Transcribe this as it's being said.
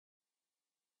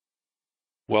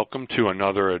Welcome to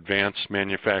another Advanced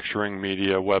Manufacturing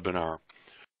Media webinar.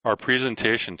 Our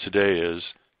presentation today is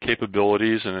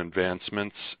Capabilities and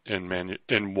Advancements in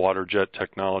Waterjet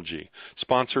Technology,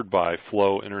 sponsored by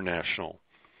Flow International.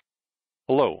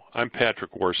 Hello, I'm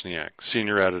Patrick Wozniak,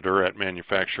 Senior Editor at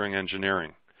Manufacturing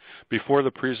Engineering. Before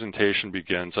the presentation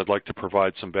begins, I'd like to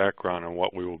provide some background on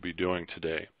what we will be doing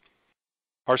today.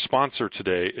 Our sponsor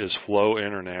today is Flow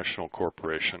International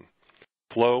Corporation.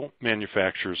 Flow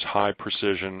manufactures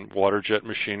high-precision waterjet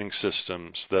machining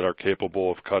systems that are capable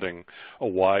of cutting a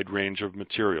wide range of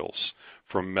materials,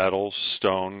 from metals,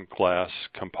 stone, glass,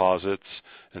 composites,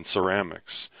 and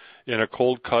ceramics, in a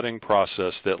cold cutting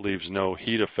process that leaves no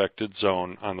heat-affected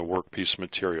zone on the workpiece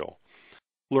material.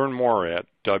 Learn more at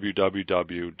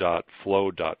www.flow.com.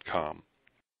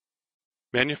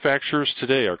 Manufacturers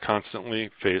today are constantly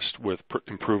faced with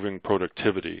improving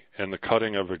productivity, and the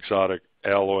cutting of exotic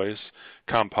alloys,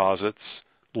 composites,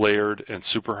 layered and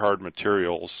superhard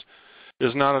materials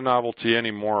is not a novelty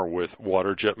anymore with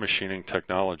waterjet machining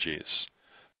technologies.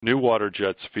 New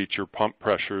waterjets feature pump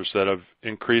pressures that have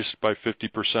increased by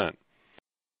 50%,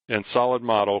 and solid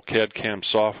model CAD/CAM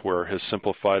software has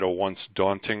simplified a once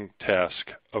daunting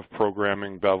task of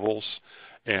programming bevels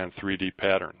and 3D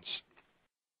patterns,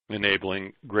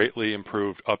 enabling greatly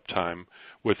improved uptime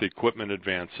with equipment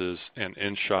advances and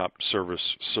in-shop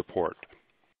service support.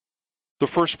 The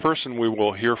first person we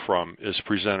will hear from is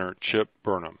presenter Chip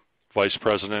Burnham, Vice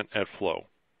President at Flow.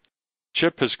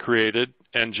 Chip has created,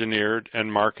 engineered,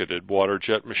 and marketed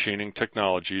waterjet machining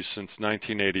technologies since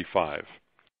 1985.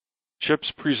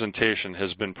 Chip's presentation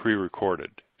has been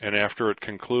pre-recorded, and after it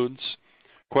concludes,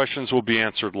 questions will be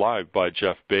answered live by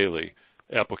Jeff Bailey,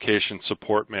 Application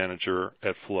Support Manager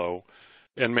at Flow,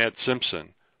 and Matt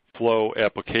Simpson, Flow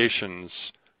Applications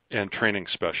and Training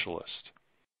Specialist.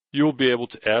 You will be able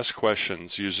to ask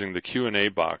questions using the Q&A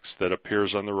box that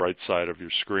appears on the right side of your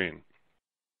screen.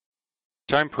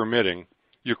 Time permitting,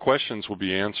 your questions will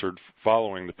be answered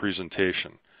following the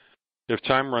presentation. If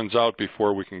time runs out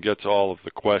before we can get to all of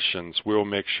the questions, we will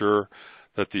make sure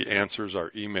that the answers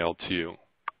are emailed to you.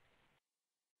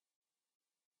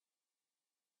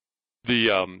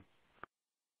 The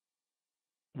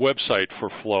website for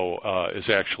Flow is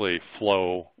actually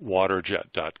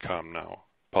flowwaterjet.com now.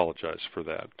 Apologize for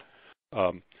that.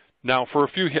 Now, for a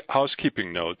few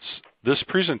housekeeping notes, this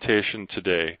presentation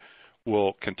today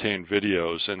will contain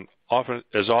videos, and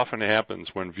as often happens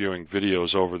when viewing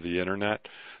videos over the internet,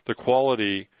 the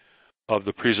quality of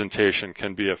the presentation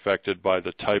can be affected by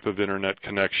the type of internet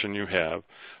connection you have,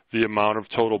 the amount of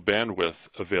total bandwidth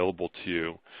available to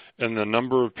you, and the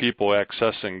number of people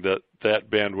accessing that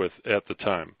bandwidth at the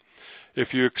time.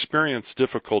 If you experience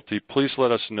difficulty, please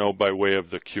let us know by way of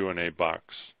the Q&A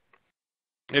box.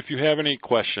 If you have any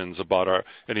questions about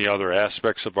any other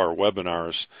aspects of our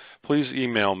webinars, please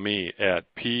email me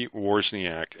at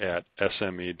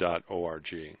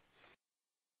pwozniak@sme.org.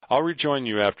 I'll rejoin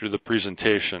you after the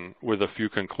presentation with a few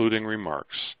concluding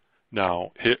remarks.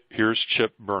 Now, here's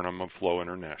Chip Burnham of Flow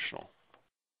International.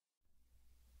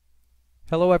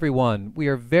 Hello everyone. We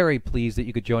are very pleased that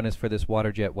you could join us for this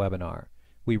Waterjet webinar.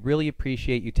 We really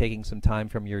appreciate you taking some time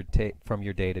from your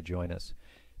day to join us.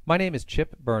 My name is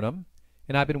Chip Burnham,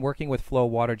 and I've been working with Flow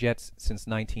Waterjets since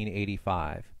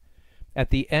 1985. At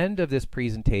the end of this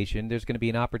presentation, there's going to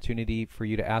be an opportunity for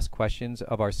you to ask questions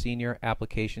of our senior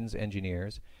applications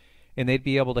engineers, and they'd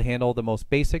be able to handle the most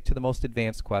basic to the most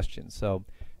advanced questions. So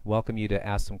welcome you to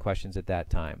ask some questions at that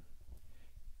time.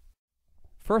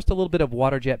 First, a little bit of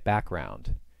waterjet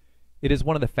background. It is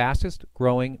one of the fastest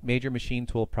growing major machine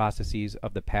tool processes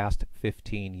of the past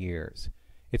 15 years.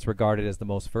 It's regarded as the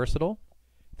most versatile.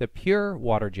 The pure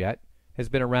waterjet has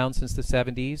been around since the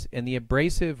 70s, and the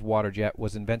abrasive waterjet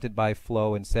was invented by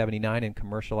Flow in 79 and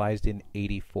commercialized in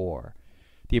 84.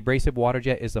 The abrasive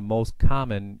waterjet is the most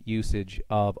common usage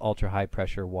of ultra-high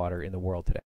pressure water in the world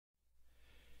today.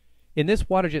 In this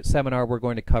Waterjet seminar, we're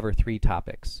going to cover three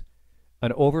topics: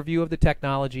 an overview of the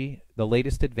technology, the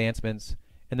latest advancements,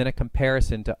 and then a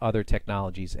comparison to other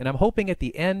technologies. And I'm hoping at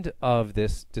the end of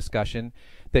this discussion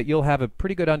that you'll have a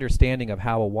pretty good understanding of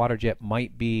how a waterjet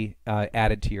might be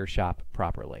added to your shop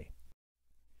properly.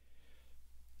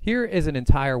 Here is an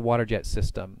entire waterjet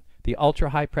system. The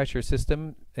ultra-high pressure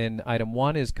system in item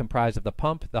 1 is comprised of the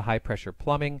pump, the high pressure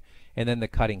plumbing, and then the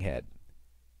cutting head.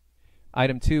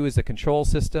 Item 2 is the control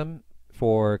system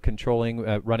for controlling,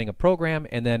 running a program,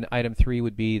 and then item 3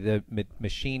 would be the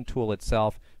machine tool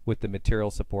itself with the material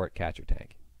support catcher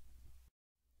tank.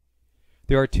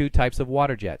 There are two types of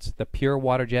waterjets, the pure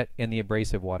waterjet and the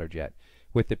abrasive waterjet.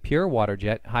 With the pure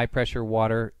waterjet, high pressure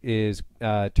water is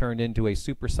turned into a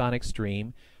supersonic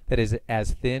stream that is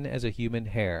as thin as a human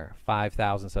hair,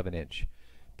 5/1000ths of an inch.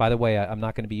 By the way, I'm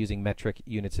not going to be using metric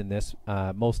units in this.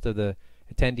 Most of the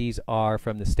attendees are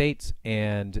from the States,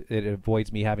 and it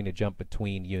avoids me having to jump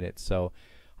between units. So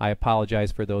I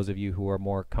apologize for those of you who are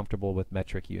more comfortable with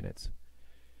metric units.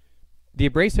 The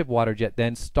abrasive water jet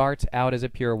then starts out as a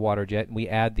pure water jet, and we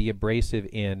add the abrasive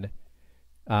in.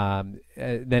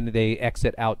 Then they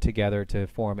exit out together to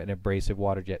form an abrasive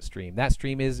water jet stream. That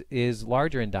stream is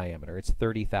larger in diameter. It's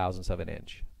 30/1000ths of an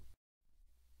inch.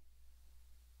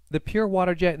 The pure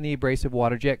water jet and the abrasive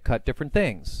water jet cut different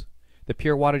things. The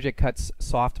pure water jet cuts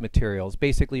soft materials,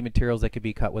 basically materials that could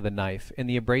be cut with a knife, and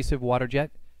the abrasive water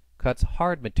jet cuts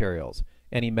hard materials,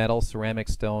 any metal, ceramic,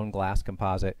 stone, glass,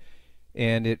 composite,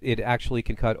 and it actually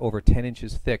can cut over 10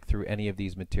 inches thick through any of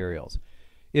these materials.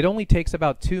 It only takes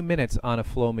about 2 minutes on a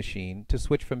flow machine to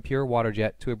switch from pure water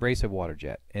jet to abrasive water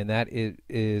jet, and that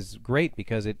is great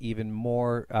because it even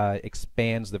more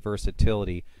expands the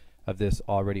versatility of this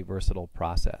already versatile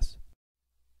process.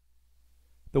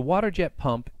 The water jet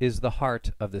pump is the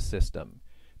heart of the system.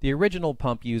 The original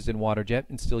pump used in water jet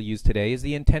and still used today is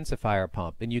the intensifier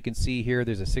pump, and you can see here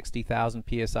there's a 60,000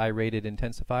 psi rated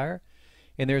intensifier,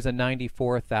 and there's a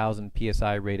 94,000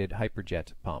 psi rated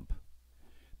hyperjet pump.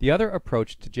 The other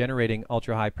approach to generating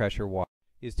ultra-high pressure water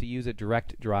is to use a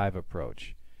direct drive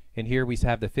approach. And here we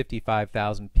have the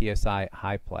 55,000 psi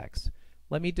high-plex.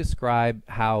 Let me describe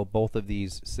how both of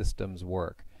these systems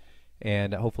work,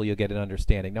 and hopefully you'll get an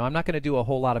understanding. Now, I'm not going to do a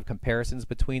whole lot of comparisons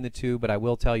between the two, but I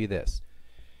will tell you this,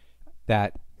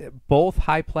 that both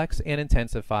high-plex and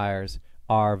intensifiers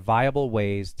are viable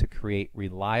ways to create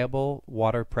reliable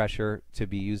water pressure to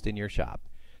be used in your shop.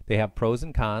 They have pros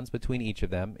and cons between each of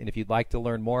them, and if you'd like to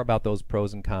learn more about those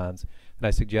pros and cons, then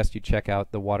I suggest you check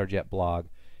out the Waterjet blog,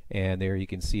 and there you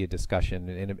can see a discussion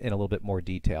in a little bit more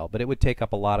detail. But it would take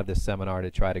up a lot of this seminar to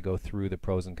try to go through the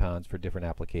pros and cons for different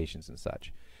applications and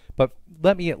such. But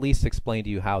let me at least explain to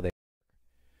you how they work.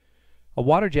 A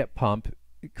Waterjet pump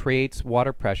creates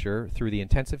water pressure through the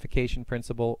intensification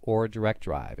principle or direct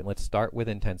drive, and let's start with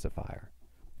intensifier.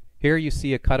 Here you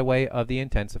see a cutaway of the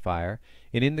intensifier,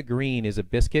 and in the green is a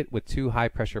biscuit with two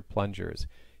high-pressure plungers.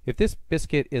 If this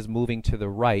biscuit is moving to the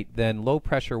right, then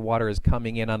low-pressure water is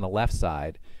coming in on the left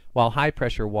side, while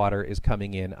high-pressure water is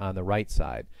coming in on the right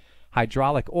side.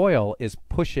 Hydraulic oil is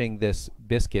pushing this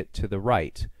biscuit to the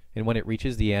right, and when it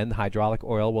reaches the end, hydraulic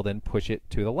oil will then push it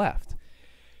to the left.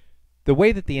 The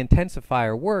way that the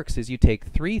intensifier works is you take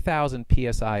 3,000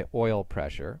 psi oil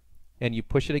pressure, and you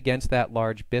push it against that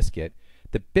large biscuit.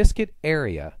 The biscuit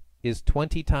area is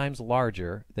 20 times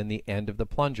larger than the end of the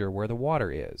plunger where the water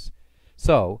is.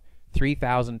 So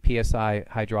 3,000 psi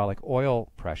hydraulic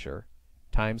oil pressure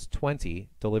times 20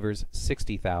 delivers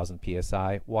 60,000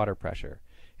 psi water pressure.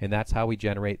 And that's how we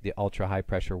generate the ultra high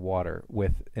pressure water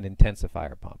with an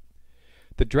intensifier pump.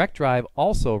 The direct drive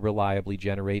also reliably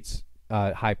generates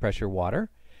high pressure water,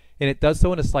 and it does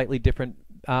so in a slightly different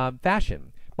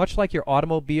fashion. Much like your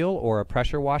automobile or a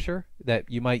pressure washer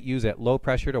that you might use at low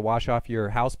pressure to wash off your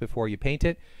house before you paint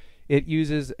it, it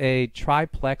uses a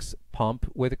triplex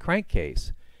pump with a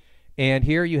crankcase. And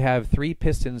here you have three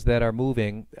pistons that are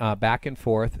moving back and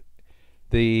forth.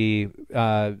 The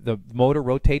motor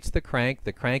rotates the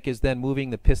crank is then moving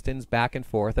the pistons back and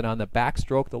forth, and on the back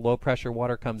stroke the low pressure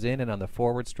water comes in, and on the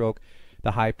forward stroke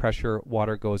the high pressure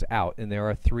water goes out, and there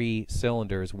are three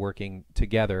cylinders working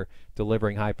together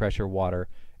delivering high pressure water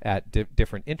at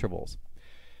different intervals.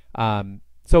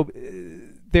 So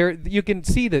there you can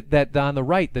see that on the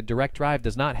right the direct drive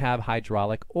does not have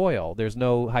hydraulic oil. There's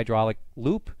no hydraulic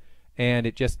loop, and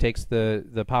it just takes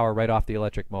the power right off the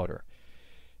electric motor.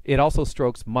 It also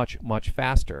strokes much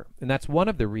faster, and that's one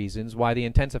of the reasons why the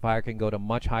intensifier can go to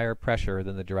much higher pressure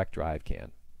than the direct drive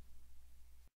can.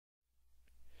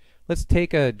 Let's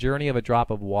take a journey of a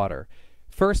drop of water.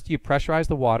 First, you pressurize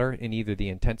the water in either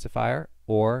the intensifier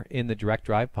or in the direct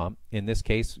drive pump. In this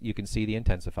case, you can see the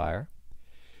intensifier.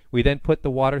 We then put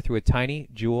the water through a tiny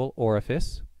jewel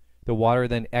orifice. The water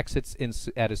then exits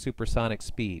at a supersonic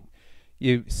speed.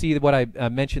 You see what I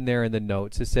mentioned there in the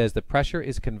notes. It says the pressure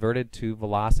is converted to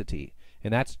velocity,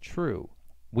 and that's true.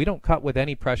 We don't cut with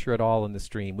any pressure at all in the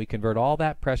stream. We convert all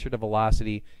that pressure to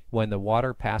velocity when the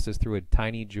water passes through a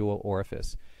tiny jewel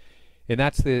orifice. And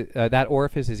that's that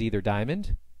orifice is either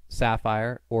diamond,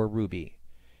 sapphire, or ruby.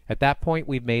 At that point,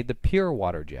 we've made the pure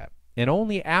water jet. And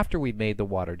only after we've made the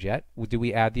water jet do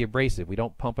we add the abrasive. We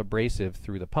don't pump abrasive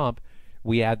through the pump.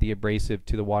 We add the abrasive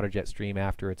to the water jet stream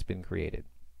after it's been created.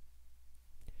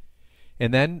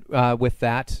 And then with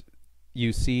that,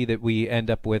 you see that we end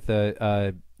up with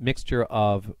a mixture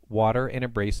of water and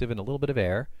abrasive and a little bit of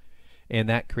air. and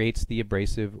that creates the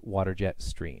abrasive waterjet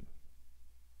stream.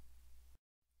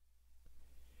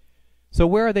 So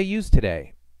where are they used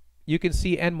today? You can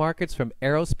see end markets from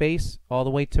aerospace all the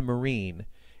way to marine,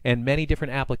 and many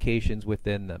different applications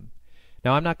within them.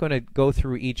 Now, I'm not going to go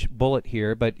through each bullet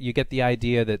here, but you get the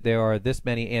idea that there are this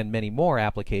many and many more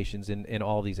applications in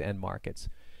all these end markets.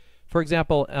 For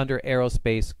example, under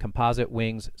aerospace, composite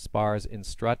wings, spars, and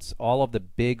struts, all of the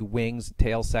big wings,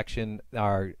 tail section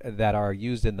that are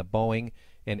used in the Boeing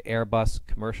and Airbus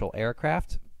commercial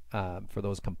aircraft, for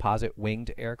those composite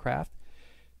winged aircraft,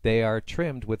 they are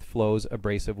trimmed with Flow's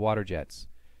abrasive water jets.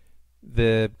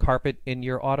 The carpet in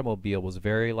your automobile was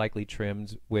very likely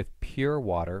trimmed with pure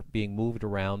water being moved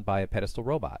around by a pedestal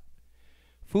robot.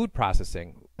 Food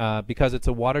processing, because it's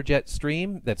a water jet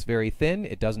stream that's very thin,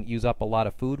 it doesn't use up a lot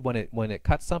of food when it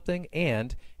cuts something,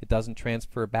 and it doesn't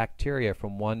transfer bacteria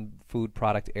from one food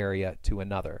product area to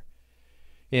another.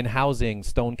 In housing,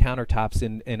 stone countertops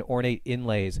and ornate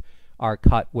inlays are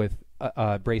cut with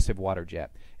abrasive water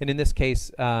jet. And in this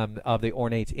case of the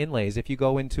ornate inlays, if you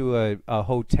go into a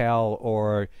hotel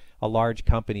or a large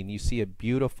company and you see a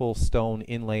beautiful stone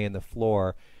inlay in the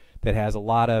floor that has a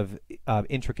lot of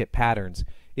intricate patterns,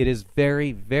 it is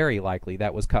very, very likely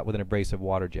that was cut with an abrasive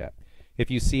water jet. If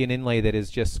you see an inlay that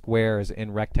is just squares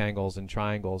and rectangles and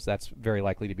triangles, that's very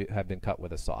likely to have been cut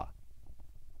with a saw.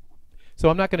 So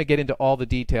I'm not going to get into all the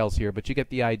details here, but you get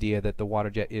the idea that the water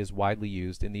jet is widely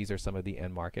used, and these are some of the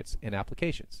end markets and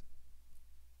applications.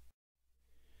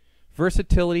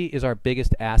 Versatility is our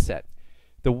biggest asset.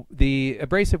 The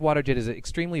abrasive water jet is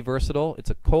extremely versatile. It's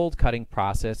a cold cutting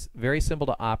process, very simple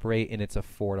to operate, and it's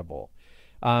affordable.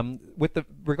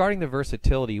 Regarding the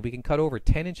versatility, we can cut over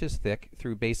 10 inches thick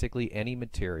through basically any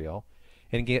material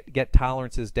and get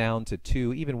tolerances down to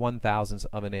 2, even 1/1000ths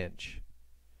of an inch.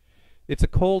 It's a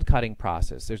cold cutting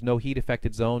process. There's no heat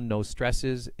affected zone, no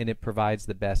stresses, and it provides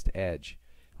the best edge.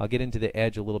 I'll get into the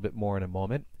edge a little bit more in a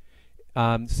moment.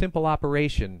 Simple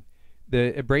operation.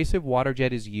 The abrasive water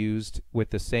jet is used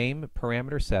with the same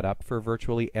parameter setup for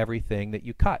virtually everything that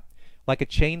you cut. Like a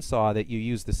chainsaw, that you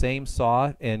use the same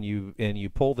saw and you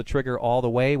pull the trigger all the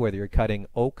way, whether you're cutting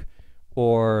oak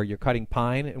or you're cutting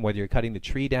pine, and whether you're cutting the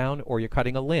tree down or you're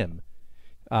cutting a limb.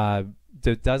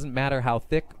 It doesn't matter how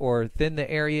thick or thin the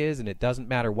area is, and it doesn't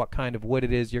matter what kind of wood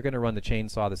it is, you're going to run the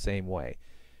chainsaw the same way.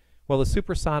 Well, the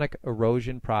supersonic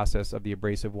erosion process of the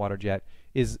abrasive water jet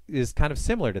is kind of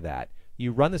similar to that.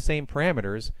 You run the same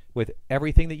parameters with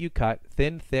everything that you cut,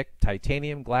 thin, thick,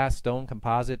 titanium, glass, stone,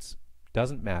 composites,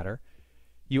 doesn't matter.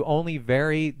 You only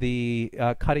vary the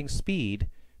cutting speed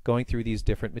going through these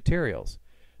different materials.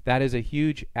 That is a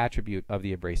huge attribute of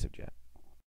the abrasive jet.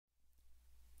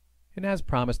 And as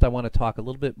promised, I want to talk a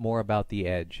little bit more about the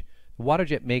edge. The water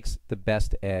jet makes the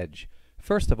best edge.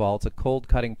 First of all, it's a cold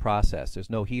cutting process. There's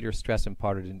no heat or stress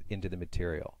imparted into the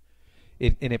material.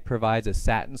 And it provides a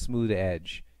satin smooth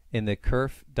edge. And the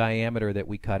kerf diameter that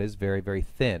we cut is very, very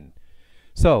thin.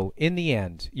 So in the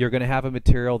end, you're going to have a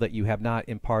material that you have not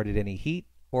imparted any heat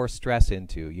or stress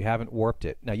into. You haven't warped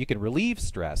it. Now you can relieve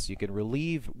stress. You can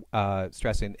relieve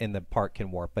stress and the part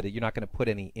can warp, but you're not going to put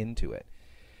any into it.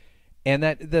 And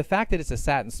that the fact that it's a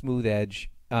satin smooth edge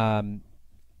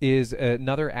is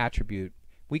another attribute.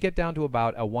 We get down to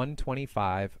about a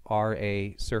 125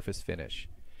 RA surface finish.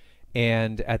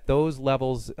 And at those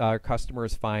levels, our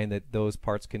customers find that those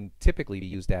parts can typically be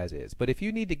used as is. But if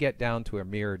you need to get down to a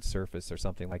mirrored surface or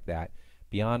something like that,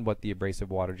 beyond what the abrasive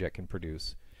water jet can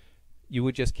produce, you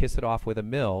would just kiss it off with a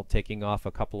mill, taking off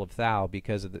a couple of thou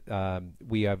because of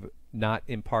we have not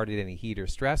imparted any heat or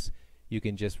stress. You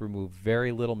can just remove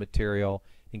very little material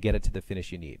and get it to the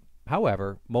finish you need.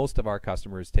 However, most of our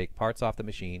customers take parts off the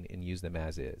machine and use them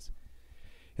as is.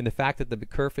 And the fact that the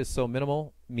kerf is so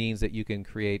minimal means that you can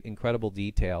create incredible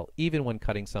detail even when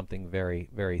cutting something very,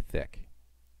 very thick.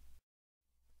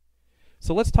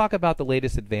 So let's talk about the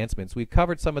latest advancements. We've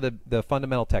covered some of the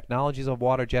fundamental technologies of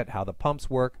waterjet, how the pumps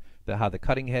work, how the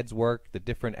cutting heads work, the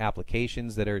different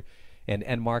applications that are and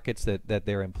end markets that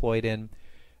they're employed in.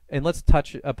 And let's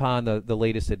touch upon the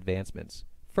latest advancements.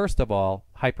 First of all,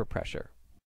 hyperpressure.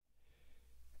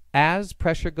 As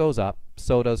pressure goes up,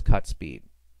 so does cut speed.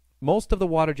 Most of the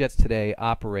water jets today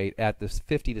operate at this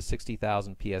 50 to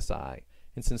 60,000 psi.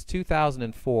 And since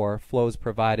 2004, Flow's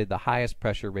provided the highest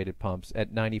pressure rated pumps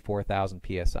at 94,000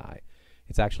 psi.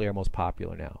 It's actually our most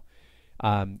popular now.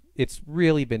 It's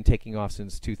really been taking off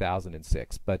since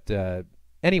 2006. But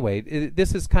anyway,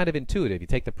 this is kind of intuitive. You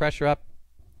take the pressure up,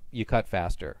 you cut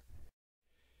faster.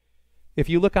 If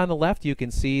you look on the left, you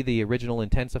can see the original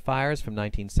intensifiers from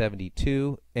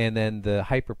 1972 and then the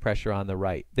hyperpressure on the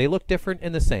right. They look different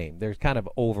and the same. They're kind of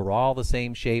overall the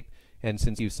same shape, And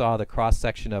since you saw the cross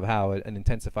section of how an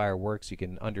intensifier works, you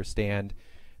can understand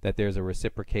that there's a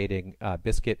reciprocating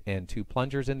biscuit and two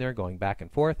plungers in there going back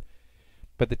and forth.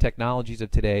 But the technologies of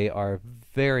today are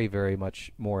very, very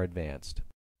much more advanced.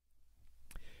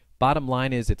 Bottom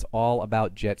line is it's all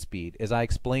about jet speed. As I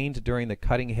explained during the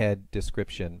cutting head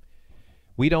description,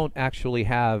 we don't actually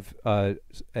have a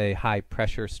high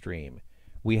pressure stream.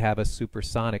 We have a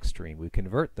supersonic stream. We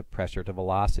convert the pressure to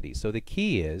velocity. So the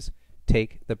key is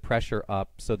take the pressure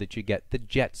up so that you get the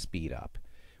jet speed up.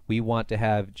 We want to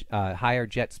have higher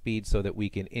jet speed so that we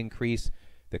can increase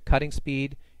the cutting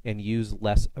speed and use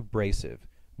less abrasive.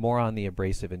 More on the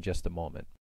abrasive in just a moment.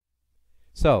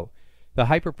 So the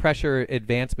hyperpressure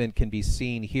advancement can be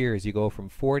seen here as you go from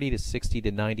 40 to 60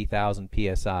 to 90,000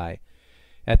 psi.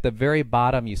 At the very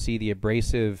bottom you see the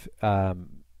abrasive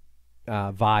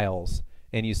vials,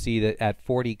 and you see that at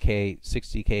 40K,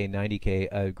 60K, 90K,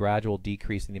 a gradual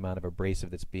decrease in the amount of abrasive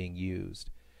that's being used.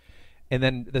 And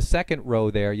then the second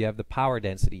row there, you have the power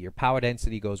density. Your power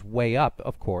density goes way up,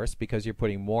 of course, because you're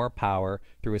putting more power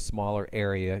through a smaller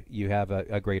area. You have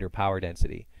a greater power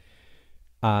density.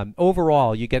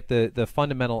 Overall, you get the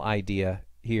fundamental idea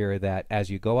here that as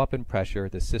you go up in pressure,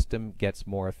 the system gets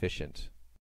more efficient.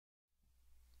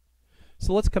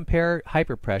 So let's compare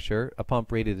hyperpressure, a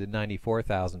pump rated at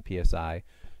 94,000 psi,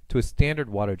 to a standard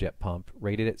Waterjet pump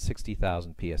rated at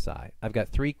 60,000 psi. I've got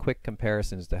three quick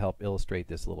comparisons to help illustrate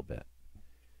this a little bit.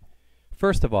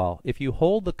 First of all, if you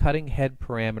hold the cutting head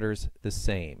parameters the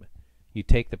same, you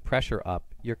take the pressure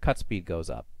up, your cut speed goes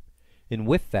up. And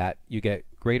with that, you get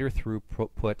greater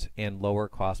throughput and lower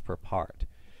cost per part.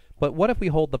 But what if we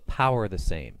hold the power the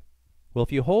same? Well,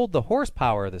 if you hold the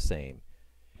horsepower the same,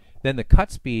 then the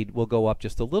cut speed will go up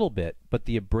just a little bit, but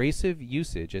the abrasive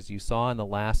usage, as you saw on the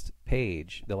last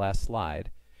page, the last slide,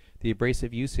 the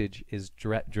abrasive usage is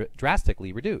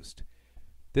drastically reduced.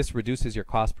 This reduces your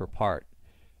cost per part.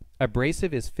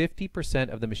 Abrasive is 50%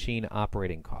 of the machine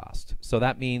operating cost. So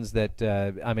that means that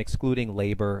I'm excluding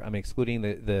labor, I'm excluding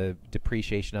the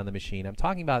depreciation on the machine. I'm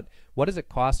talking about what does it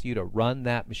cost you to run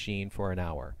that machine for an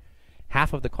hour.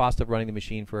 Half of the cost of running the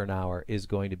machine for an hour is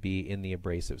going to be in the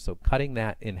abrasive. So cutting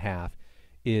that in half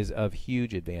is of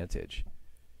huge advantage.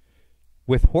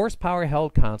 With horsepower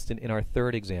held constant in our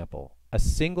third example, a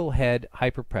single head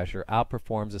hyperpressure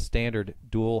outperforms a standard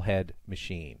dual head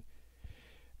machine.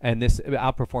 And this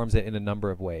outperforms it in a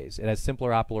number of ways. It has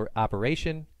simpler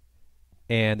operation,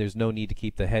 and there's no need to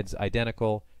keep the heads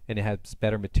identical, and it has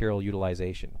better material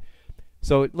utilization.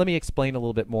 So let me explain a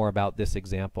little bit more about this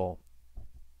example.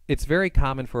 It's very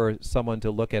common for someone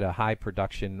to look at a high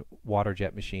production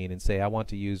Waterjet machine and say, I want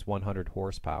to use 100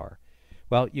 horsepower.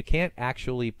 Well, you can't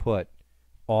actually put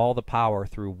all the power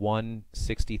through one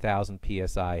 60,000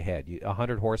 psi head.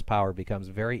 100 horsepower becomes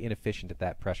very inefficient at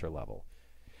that pressure level.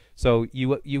 So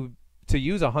to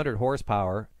use 100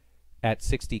 horsepower at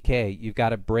 60K, you've got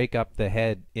to break up the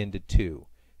head into two.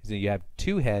 So you have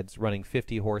two heads running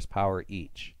 50 horsepower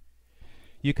each.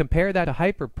 You compare that to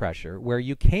hyperpressure, where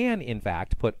you can, in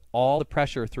fact, put all the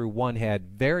pressure through one head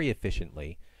very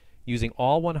efficiently, using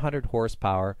all 100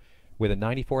 horsepower with a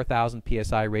 94,000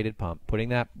 psi rated pump, putting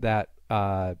that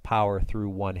power through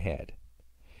one head.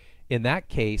 In that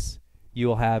case,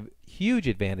 you'll have huge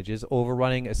advantages over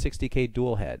running a 60K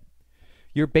dual head.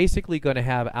 You're basically going to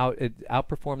have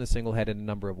outperform the single head in a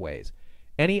number of ways.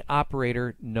 Any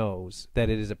operator knows that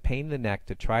it is a pain in the neck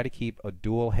to try to keep a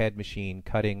dual head machine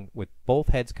cutting with both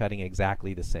heads cutting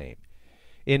exactly the same.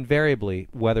 Invariably,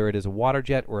 whether it is a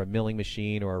Waterjet or a milling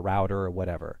machine or a router or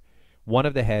whatever, one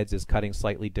of the heads is cutting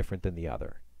slightly different than the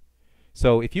other.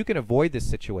 So if you can avoid this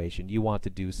situation, you want to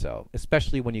do so,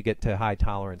 especially when you get to high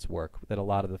tolerance work that a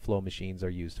lot of the flow machines are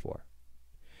used for.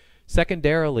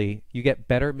 Secondarily, you get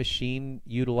better machine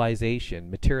utilization,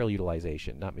 material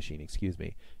utilization, not machine, excuse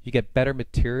me. You get better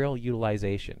material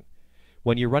utilization.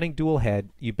 When you're running dual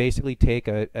head, you basically take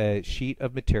a sheet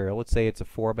of material, let's say it's a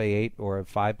 4x8 or a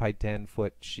 5x10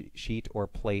 foot sheet or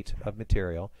plate of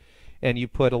material, and you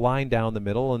put a line down the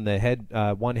middle, and the head,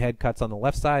 one head cuts on the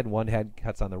left side, one head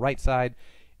cuts on the right side.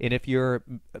 And if your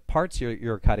parts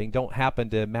you're cutting don't happen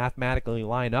to mathematically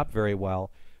line up very well,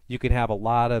 you can have a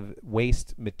lot of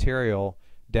waste material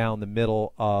down the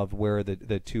middle of where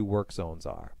the two work zones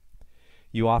are.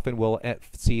 You often will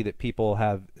see that people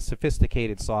have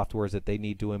sophisticated softwares that they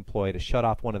need to employ to shut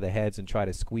off one of the heads and try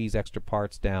to squeeze extra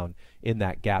parts down in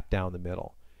that gap down the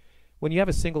middle. When you have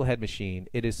a single head machine,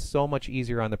 it is so much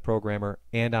easier on the programmer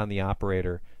and on the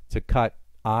operator to cut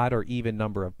odd or even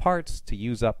number of parts, to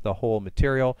use up the whole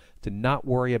material, to not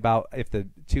worry about if the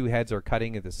two heads are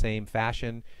cutting in the same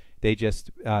fashion. They just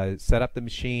set up the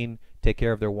machine, take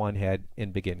care of their one head,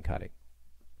 and begin cutting.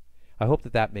 I hope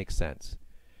that that makes sense.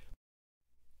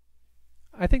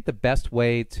 I think the best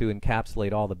way to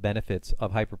encapsulate all the benefits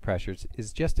of hyperpressures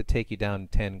is just to take you down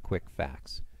 10 quick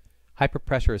facts.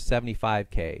 Hyperpressure is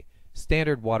 75K.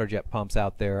 Standard waterjet pumps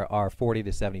out there are 40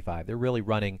 to 75. They're really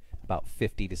running about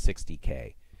 50 to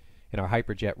 60K. And our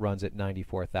hyperjet runs at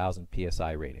 94,000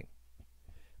 psi rating.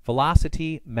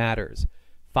 Velocity matters.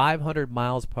 500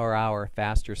 miles per hour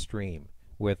faster stream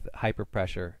with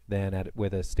hyperpressure than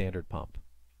with a standard pump.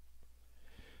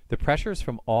 The pressures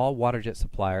from all waterjet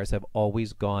suppliers have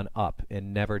always gone up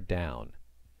and never down.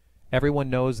 Everyone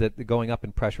knows that going up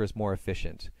in pressure is more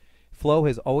efficient. Flow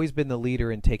has always been the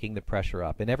leader in taking the pressure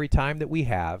up, and every time that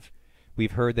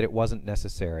we've heard that it wasn't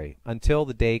necessary until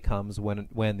the day comes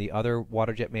when the other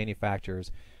waterjet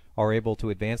manufacturers are able to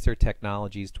advance their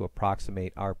technologies to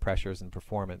approximate our pressures and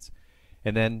performance.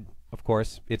 And then, of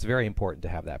course, it's very important to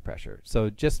have that pressure. So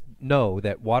just know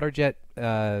that waterjet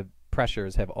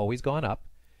pressures have always gone up.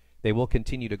 They will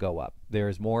continue to go up.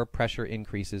 There's more pressure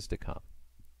increases to come.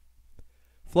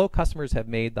 Flow customers have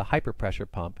made the hyperpressure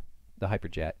pump, the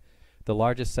Hyperjet, the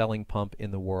largest selling pump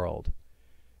in the world.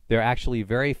 They're actually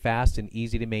very fast and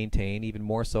easy to maintain, even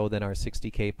more so than our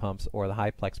 60K pumps or the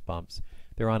Hyplex pumps.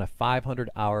 They're on a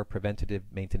 500-hour preventative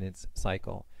maintenance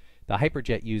cycle. The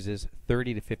Hyperjet uses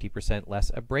 30 to 50% less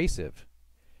abrasive.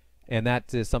 And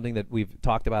that is something that we've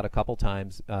talked about a couple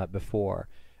times before.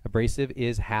 Abrasive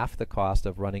is half the cost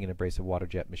of running an abrasive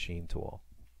waterjet machine tool.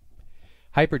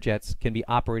 Hyperjets can be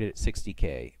operated at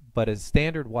 60K, but a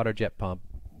standard waterjet pump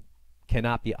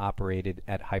cannot be operated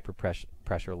at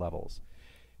hyperpressure levels.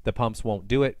 The pumps won't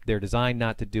do it, they're designed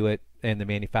not to do it, and the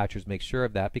manufacturers make sure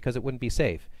of that because it wouldn't be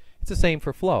safe. It's the same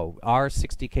for flow. Our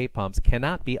 60K pumps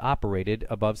cannot be operated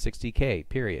above 60K,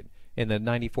 period. And the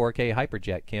 94K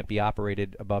Hyperjet can't be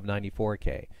operated above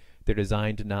 94K. They're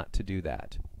designed not to do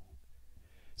that.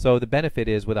 So the benefit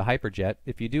is with a Hyperjet,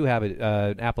 if you do have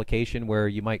an application where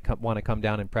you might want to come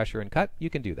down in pressure and cut, you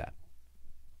can do that.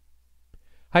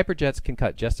 Hyperjets can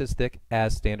cut just as thick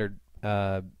as standard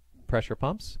pressure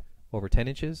pumps, over 10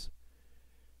 inches.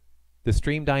 The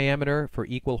stream diameter for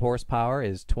equal horsepower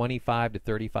is 25 to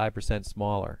 35%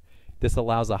 smaller. This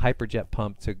allows a Hyperjet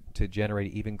pump to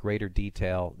generate even greater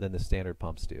detail than the standard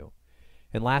pumps do.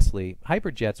 And lastly,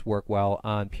 Hyperjets work well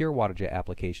on pure waterjet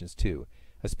applications too,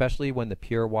 especially when the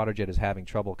pure waterjet is having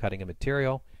trouble cutting a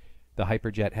material. The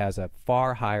Hyperjet has a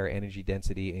far higher energy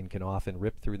density and can often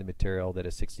rip through the material that a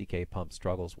 60K pump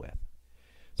struggles with.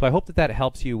 So I hope that that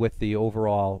helps you with the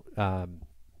overall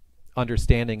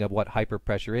understanding of what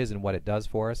hyperpressure is and what it does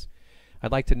for us.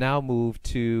 I'd like to now move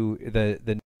to the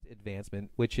next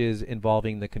advancement, which is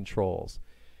involving the controls.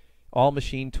 All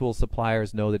machine tool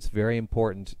suppliers know that it's very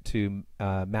important to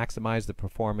maximize the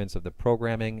performance of the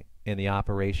programming and the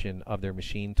operation of their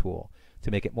machine tool to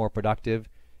make it more productive,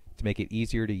 to make it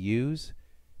easier to use,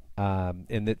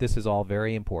 and that this is all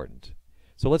very important.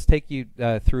 So let's take you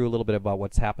through a little bit about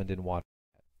what's happened in water.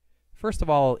 First of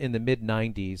all, in the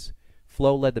mid-90s,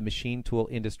 Flow led the machine tool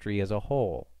industry as a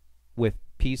whole with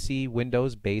PC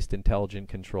Windows-based intelligent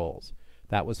controls.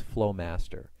 That was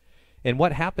Flowmaster. And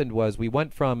what happened was we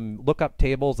went from lookup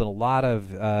tables and a lot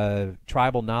of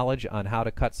tribal knowledge on how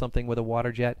to cut something with a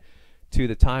waterjet to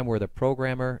the time where the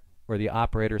programmer or the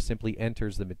operator simply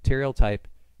enters the material type,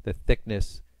 the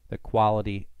thickness, the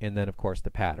quality, and then of course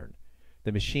the pattern.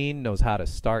 The machine knows how to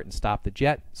start and stop the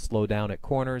jet, slow down at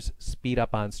corners, speed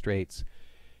up on straights,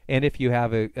 and if you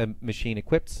have a machine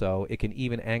equipped so, it can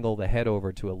even angle the head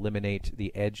over to eliminate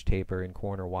the edge taper and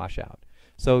corner washout.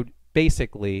 So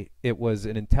basically, it was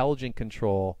an intelligent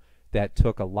control that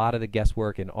took a lot of the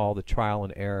guesswork and all the trial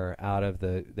and error out of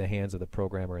the hands of the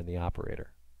programmer and the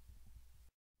operator.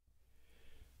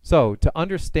 So to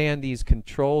understand these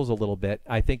controls a little bit,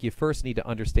 I think you first need to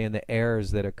understand the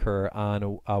errors that occur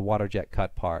on a waterjet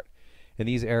cut part. And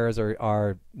these errors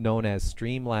are known as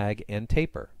stream lag and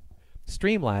taper.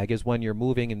 Stream lag is when you're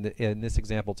moving, in this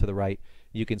example to the right,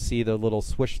 you can see the little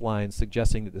swish lines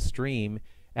suggesting that the stream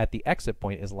at the exit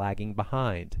point is lagging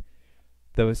behind.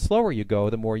 The slower you go,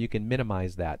 the more you can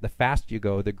minimize that. The faster you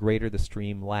go, the greater the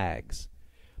stream lags.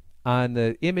 On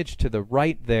the image to the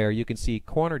right there, you can see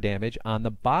corner damage on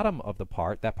the bottom of the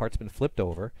part. That part's been flipped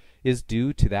over, is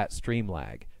due to that stream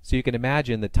lag. So you can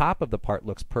imagine the top of the part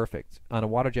looks perfect. On a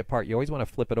waterjet part, you always want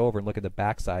to flip it over and look at the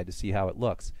backside to see how it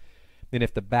looks. And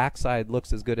if the backside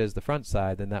looks as good as the front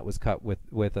side, then that was cut with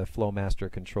a Flowmaster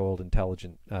controlled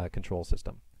intelligent control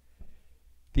system.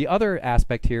 The other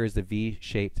aspect here is the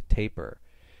V-shaped taper.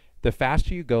 The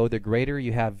faster you go, the greater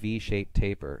you have V-shaped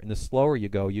taper. And the slower you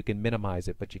go, you can minimize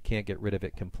it, but you can't get rid of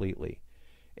it completely.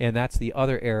 And that's the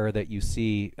other error that you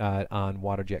see on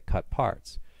waterjet cut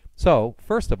parts. So,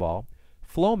 first of all,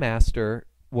 Flowmaster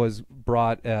was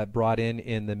brought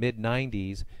in the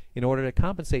mid-90s in order to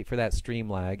compensate for that stream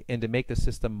lag and to make the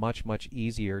system much, much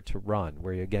easier to run,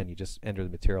 where again you just enter the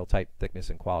material type, thickness,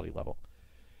 and quality level.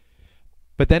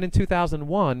 But then in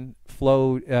 2001,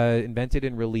 Flow invented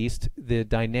and released the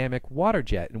dynamic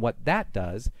Waterjet, and what that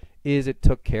does is it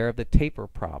took care of the taper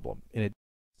problem, and it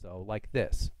so like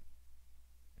this.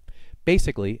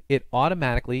 Basically, it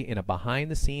automatically, in a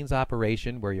behind-the-scenes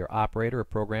operation where your operator or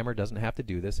programmer doesn't have to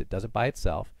do this, it does it by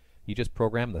itself, you just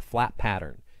program the flat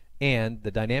pattern, and the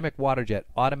dynamic Waterjet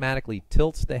automatically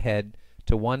tilts the head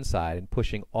to one side and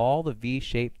pushing all the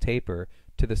V-shaped taper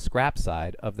to the scrap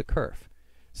side of the kerf.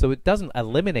 So it doesn't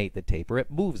eliminate the taper, it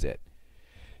moves it.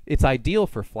 It's ideal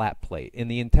for flat plate,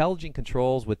 and the intelligent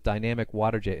controls with dynamic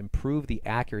Waterjet improve the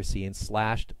accuracy and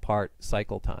slashed part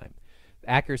cycle time.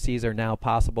 Accuracies are now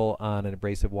possible on an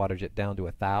abrasive Waterjet down to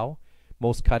 1 thou.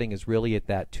 Most cutting is really at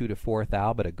that 2 to 4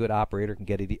 thou, but a good operator can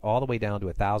get it all the way down to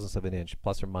 1/1000th of an inch,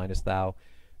 plus or minus thou,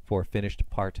 for finished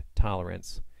part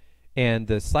tolerance. And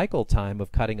the cycle time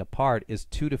of cutting a part is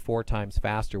 2 to 4 times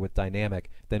faster with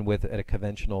dynamic than with a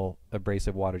conventional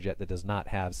abrasive Waterjet that does not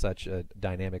have such a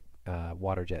dynamic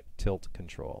Waterjet tilt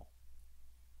control.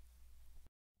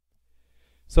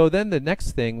 So then the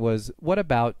next thing was, what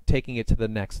about taking it to the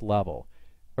next level?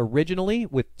 Originally,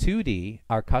 with 2D,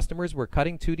 our customers were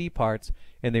cutting 2D parts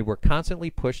and they were constantly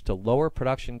pushed to lower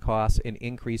production costs and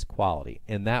increase quality.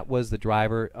 And that was the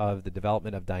driver of the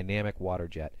development of dynamic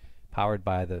Waterjet, powered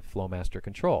by the Flowmaster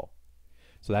control.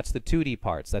 So that's the 2D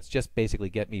parts. That's just basically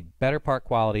get me better part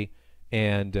quality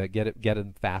and get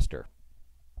them faster.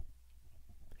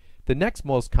 The next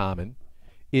most common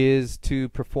is to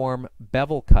perform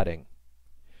bevel cutting.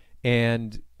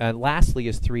 And lastly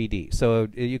is 3D. So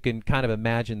you can kind of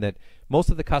imagine that most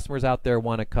of the customers out there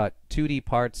want to cut 2D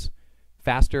parts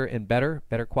faster and better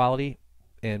quality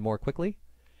and more quickly.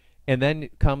 And then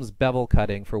comes bevel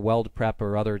cutting for weld prep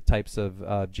or other types of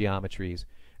geometries.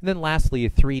 And then lastly,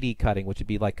 3D cutting, which would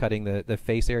be like cutting the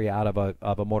face area out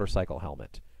of a motorcycle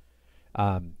helmet.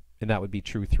 And that would be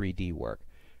true 3D work.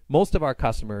 Most of our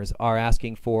customers are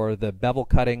asking for the bevel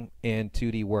cutting and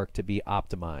 2D work to be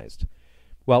optimized.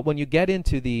 Well, when you get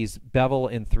into these bevel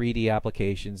and 3D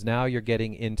applications, now you're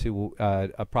getting into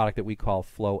a product that we call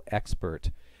Flow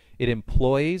Expert. It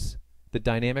employs the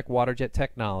dynamic Waterjet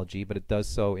technology, but it does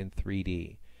so in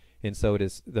 3D. And so it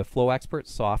is the Flow Expert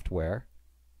software,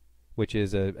 which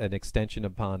is an extension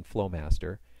upon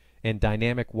Flowmaster, and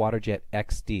dynamic Waterjet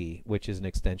XD, which is an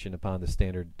extension upon the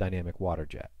standard dynamic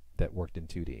Waterjet that worked in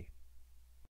 2D.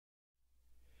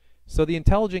 So the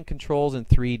intelligent controls in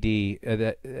 3D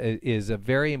is a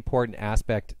very important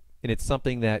aspect, and it's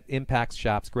something that impacts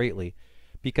shops greatly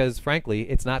because, frankly,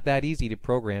 it's not that easy to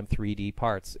program 3D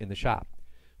parts in the shop.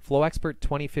 Flow Expert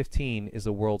 2015 is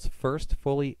the world's first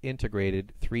fully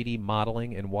integrated 3D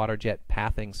modeling and Waterjet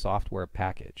pathing software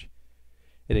package.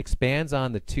 It expands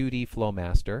on the 2D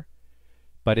Flowmaster,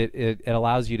 but it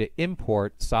allows you to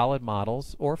import solid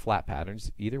models or flat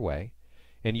patterns, either way,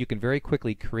 and you can very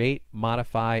quickly create,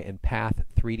 modify, and path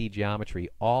 3D geometry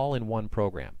all in one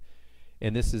program.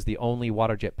 And this is the only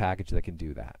Waterjet package that can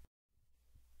do that.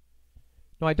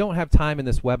 Now, I don't have time in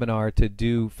this webinar to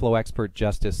do Flow Expert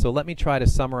justice, so let me try to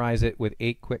summarize it with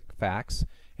 8 quick facts,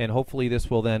 and hopefully this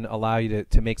will then allow you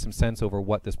to make some sense over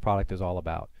what this product is all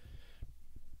about.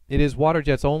 It is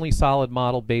Waterjet's only solid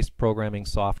model-based programming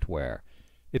software.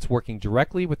 It's working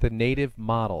directly with the native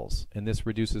models, and this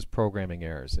reduces programming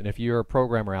errors. And if you're a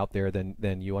programmer out there,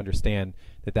 then you understand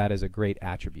that that is a great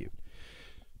attribute.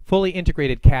 Fully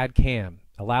integrated CAD/CAM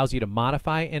allows you to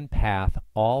modify and path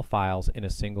all files in a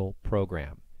single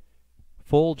program.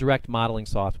 Full direct modeling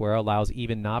software allows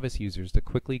even novice users to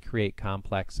quickly create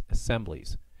complex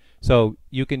assemblies. So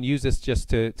you can use this just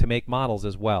to make models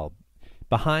as well.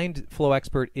 Behind Flow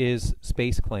Expert is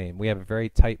SpaceClaim. We have a very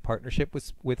tight partnership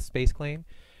with SpaceClaim,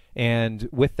 and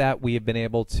with that we have been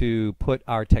able to put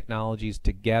our technologies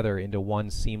together into one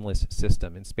seamless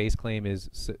system. And SpaceClaim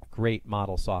is great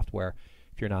model software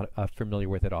if you're not familiar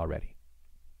with it already.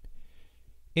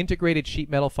 Integrated sheet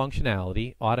metal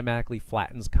functionality automatically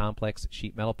flattens complex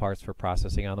sheet metal parts for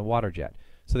processing on the Waterjet.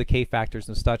 So the K-factors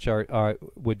and such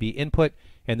would be input,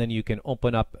 and then you can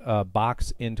open up a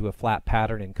box into a flat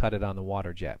pattern and cut it on the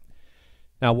Waterjet.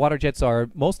 Now, Waterjets are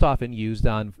most often used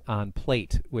on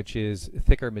plate, which is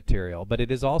thicker material, but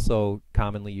it is also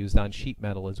commonly used on sheet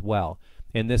metal as well.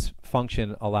 And this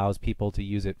function allows people to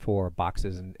use it for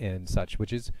boxes and such,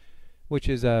 which is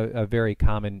a very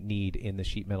common need in the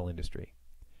sheet metal industry.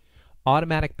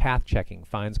 Automatic path checking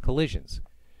finds collisions.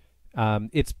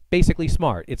 It's basically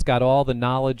smart. It's got all the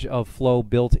knowledge of flow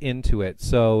built into it,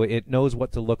 so it knows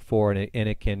what to look for, and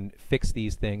it can fix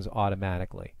these things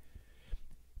automatically.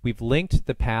 We've linked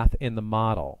the path in the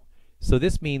model. So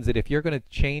this means that if you're going to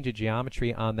change a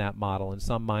geometry on that model in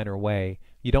some minor way,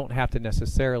 you don't have to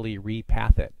necessarily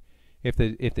repath it. If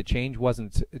the change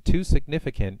wasn't too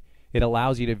significant, it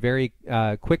allows you to very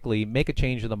quickly make a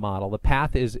change to the model. The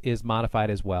path is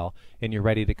modified as well, and you're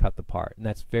ready to cut the part. And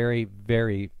that's very,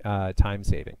 very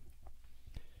time-saving.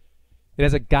 It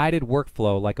has a guided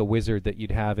workflow like a wizard that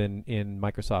you'd have in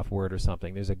Microsoft Word or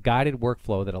something. There's a guided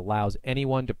workflow that allows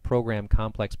anyone to program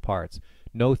complex parts.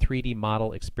 No 3D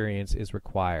model experience is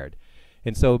required.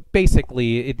 And so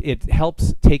basically it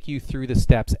helps take you through the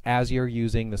steps as you're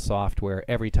using the software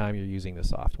every time you're using the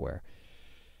software.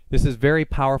 This is very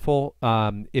powerful.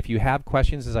 If you have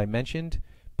questions, as I mentioned,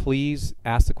 please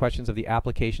ask the questions of the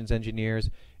applications engineers.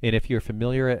 And if you're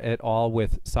familiar at all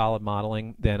with solid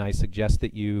modeling, then I suggest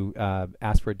that you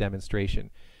ask for a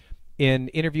demonstration. In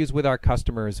interviews with our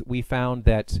customers, we found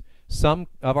that some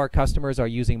of our customers are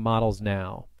using models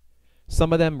now.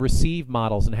 Some of them receive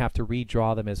models and have to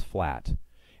redraw them as flat.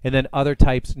 And then other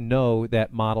types know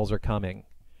that models are coming.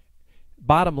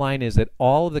 Bottom line is that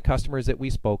all of the customers that we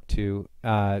spoke to,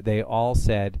 they all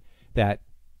said that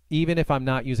even if I'm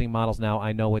not using models now,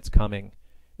 I know it's coming.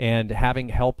 And having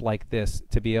help like this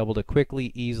to be able to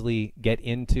quickly, easily get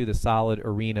into the solid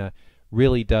arena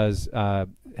really does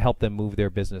help them move their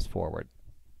business forward.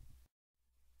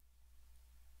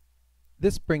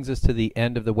 This brings us to the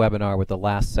end of the webinar with the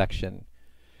last section.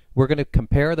 We're going to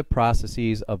compare the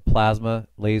processes of plasma,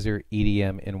 laser,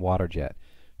 EDM, and Waterjet.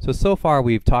 So far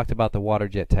we've talked about the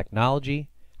Waterjet technology,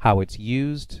 how it's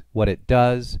used, what it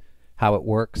does, how it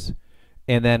works,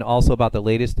 and then also about the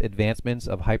latest advancements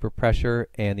of hyperpressure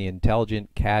and the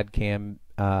intelligent CAD/CAM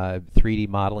 3D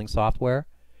modeling software.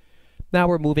 Now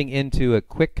we're moving into a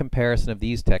quick comparison of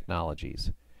these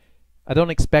technologies. I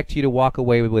don't expect you to walk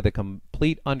away with a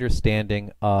complete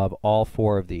understanding of all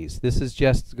four of these. This is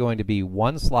just going to be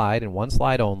one slide and one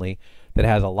slide only that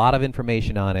has a lot of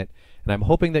information on it, and I'm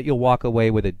hoping that you'll walk away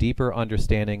with a deeper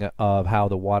understanding of how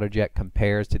the Waterjet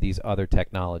compares to these other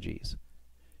technologies.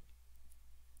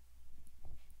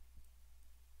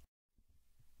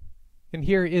 And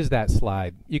here is that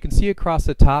slide. You can see across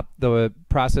the top the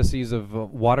processes of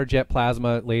Waterjet,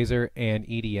 plasma, laser, and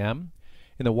EDM.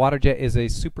 And the Waterjet is a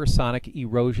supersonic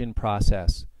erosion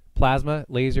process. Plasma,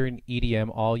 laser, and EDM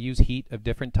all use heat of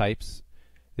different types.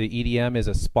 The EDM is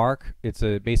a spark. It's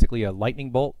basically a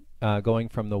lightning bolt going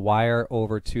from the wire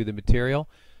over to the material.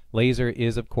 Laser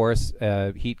is, of course,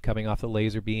 heat coming off the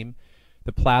laser beam.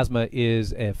 The plasma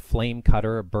is a flame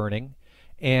cutter, or burning.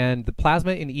 And the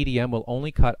plasma in EDM will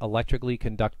only cut electrically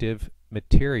conductive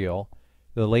material.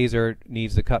 The laser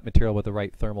needs to cut material with the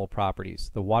right thermal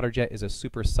properties. The Waterjet is a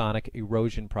supersonic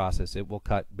erosion process. It will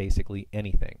cut basically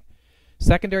anything.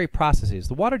 Secondary processes.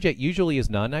 The Waterjet usually is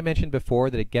none. I mentioned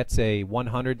before that it gets a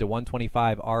 100 to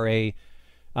 125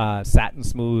 RA satin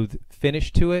smooth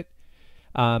finish to it.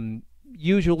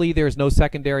 Usually there's no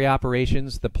secondary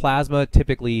operations. The plasma,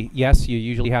 typically, yes, you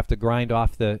usually have to grind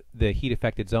off the heat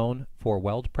affected zone for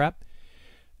weld prep.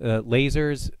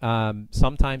 Lasers,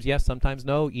 sometimes yes, sometimes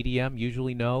no. EDM,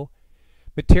 usually no.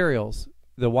 Materials,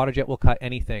 the Waterjet will cut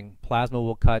anything. Plasma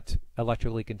will cut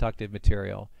electrically conductive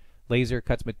material. Laser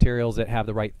cuts materials that have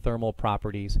the right thermal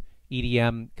properties.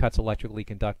 EDM cuts electrically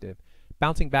conductive.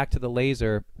 Bouncing back to the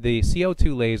laser, the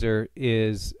CO2 laser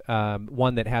is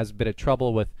one that has a bit of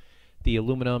trouble with the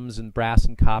aluminums and brass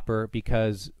and copper,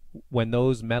 because when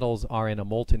those metals are in a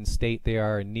molten state, they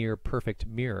are a near perfect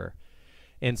mirror.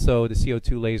 And so the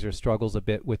CO2 laser struggles a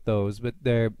bit with those, but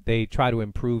they try to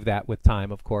improve that with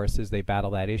time, of course, as they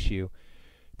battle that issue.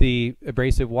 The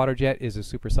abrasive Waterjet is a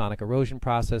supersonic erosion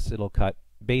process. It'll cut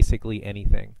basically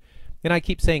anything. And I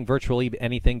keep saying virtually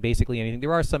anything, basically anything.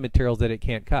 There are some materials that it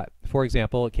can't cut. For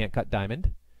example, it can't cut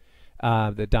diamond.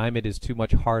 The diamond is too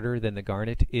much harder than the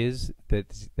garnet is.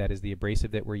 That is the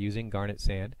abrasive that we're using, garnet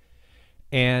sand.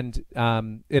 And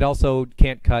it also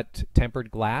can't cut tempered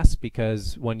glass,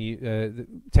 because when you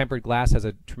tempered glass has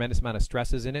a tremendous amount of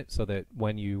stresses in it, so that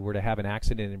when you were to have an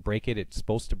accident and break it, it's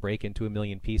supposed to break into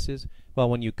 1,000,000 pieces. Well,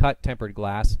 when you cut tempered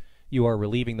glass, you are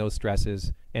relieving those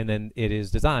stresses, and then it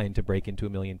is designed to break into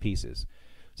 1,000,000 pieces.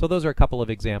 So those are a couple of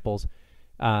examples,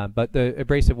 but the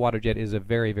abrasive Waterjet is a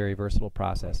very, very versatile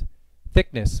process.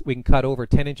 Thickness, we can cut over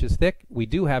 10 inches thick. We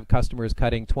do have customers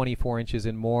cutting 24 inches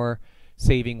and more,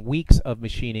 saving weeks of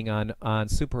machining on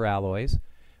superalloys.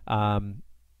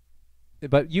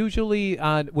 But usually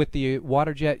with the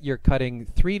Waterjet, you're cutting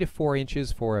 3 to 4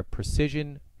 inches for a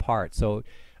precision part. So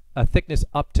a thickness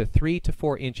up to 3 to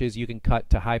 4 inches you can cut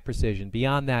to high precision.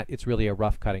 Beyond that, it's really a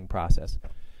rough cutting process.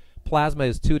 Plasma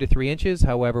is 2 to 3 inches.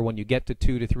 However, when you get to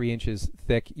 2 to 3 inches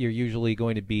thick, you're usually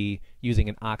going to be using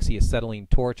an oxyacetylene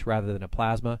torch rather than a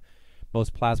plasma.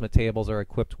 Most plasma tables are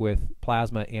equipped with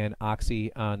plasma and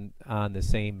oxy on the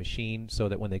same machine, so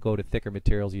that when they go to thicker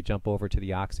materials, you jump over to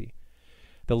the oxy.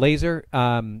 The laser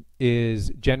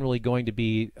is generally going to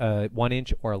be 1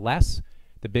 inch or less.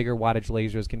 The bigger wattage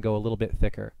lasers can go a little bit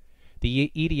thicker.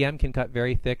 The EDM can cut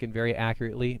very thick and very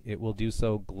accurately. It will do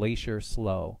so glacier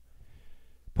slow.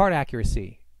 Part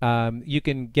accuracy. You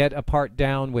can get a part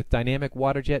down with dynamic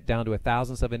waterjet down to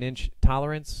 1/1000th of an inch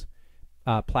tolerance.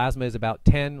 Plasma is about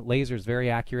 10. Laser is very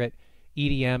accurate.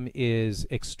 EDM is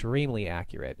extremely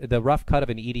accurate. The rough cut of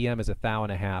an EDM is 1 thou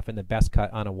and a half, and the best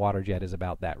cut on a waterjet is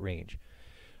about that range.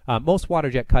 Most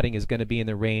waterjet cutting is going to be in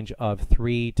the range of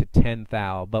 3 to 10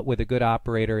 thou, but with a good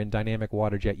operator in dynamic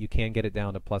waterjet, you can get it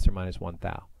down to plus or minus 1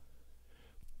 thou.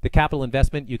 The capital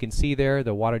investment, you can see there,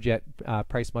 the waterjet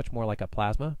priced much more like a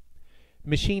plasma.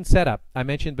 Machine setup. I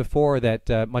mentioned before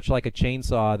that much like a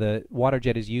chainsaw, the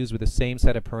waterjet is used with the same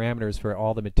set of parameters for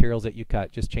all the materials that you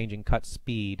cut, just changing cut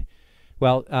speed.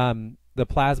 Well, the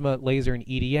plasma, laser, and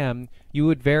EDM, you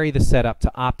would vary the setup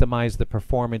to optimize the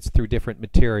performance through different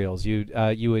materials.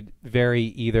 You would vary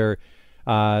either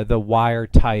the wire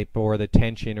type or the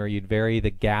tension, or you'd vary the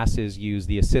gases used,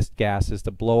 the assist gases,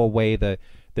 to blow away the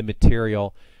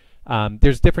material.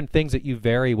 There's different things that you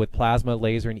vary with plasma,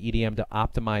 laser, and EDM to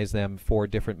optimize them for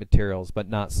different materials, but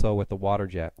not so with the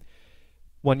waterjet.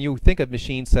 When you think of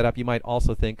machine setup, you might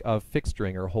also think of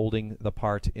fixturing, or holding the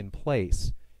part in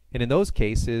place. And in those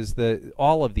cases,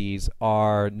 all of these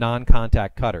are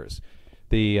non-contact cutters.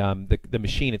 The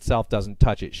machine itself doesn't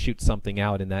touch it, shoots something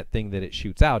out, and that thing that it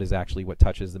shoots out is actually what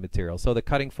touches the material. So the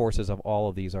cutting forces of all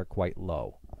of these are quite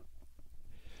low.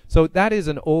 So that is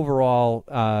an overall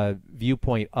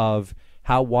viewpoint of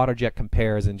how waterjet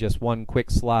compares in just one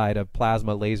quick slide of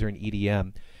plasma, laser, and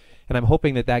EDM. And I'm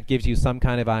hoping that that gives you some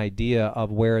kind of idea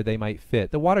of where they might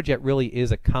fit. The waterjet really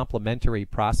is a complementary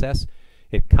process.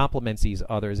 It complements these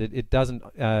others. It doesn't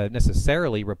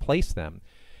necessarily replace them.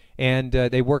 And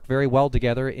they work very well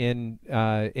together in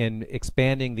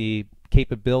expanding the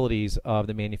capabilities of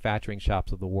the manufacturing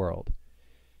shops of the world.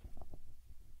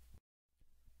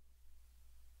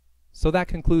 So that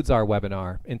concludes our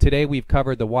webinar, and today we've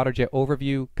covered the waterjet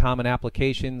overview, common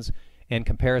applications, and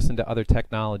comparison to other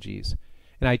technologies.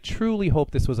 And I truly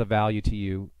hope this was of value to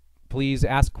you. Please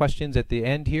ask questions at the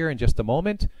end here in just a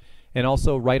moment, and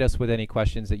also write us with any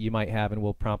questions that you might have, and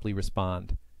we'll promptly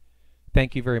respond.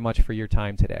 Thank you very much for your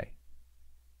time today.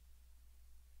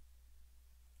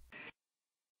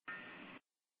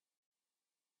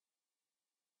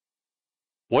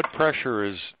 What pressure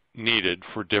is needed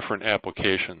for different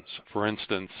applications? For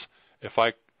instance, if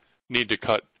I need to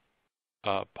cut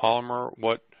polymer,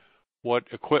 what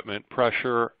equipment,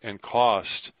 pressure, and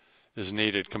cost is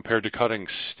needed compared to cutting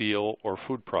steel or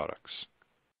food products?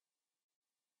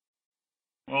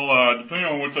 Well, depending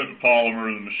on what type of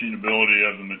polymer, the machinability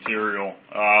of the material.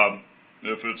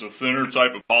 If it's a thinner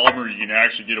type of polymer, you can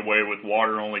actually get away with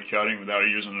water-only cutting without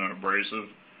using an abrasive.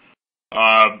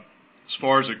 As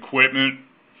far as equipment,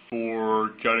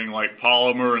 for cutting like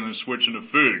polymer and then switching to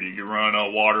food, you can run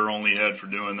a water-only head for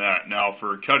doing that. Now,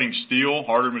 for cutting steel,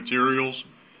 harder materials,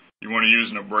 you want to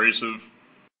use an abrasive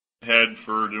head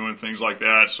for doing things like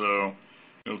that. So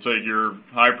you'll take your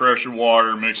high-pressure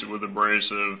water, mix it with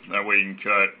abrasive. That way you can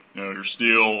cut your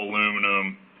steel,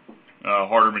 aluminum,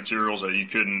 harder materials that you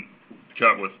couldn't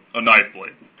cut with a knife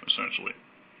blade, essentially.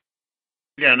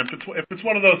 Yeah, and if it's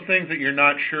one of those things that you're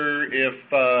not sure if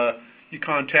you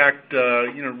contact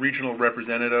regional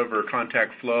representative or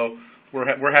contact flow,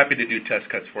 we're happy to do test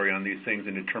cuts for you on these things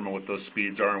and determine what those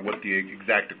speeds are and what the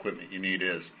exact equipment you need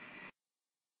is.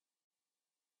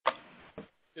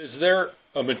 Is there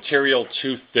a material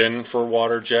too thin for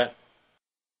waterjet?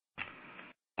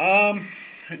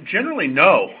 Generally,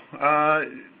 no.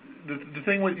 The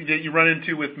thing that you run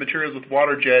into with materials with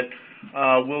waterjet,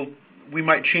 we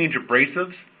might change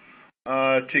abrasives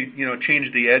to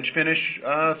change the edge finish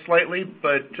slightly,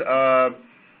 but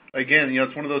again,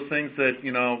 it's one of those things that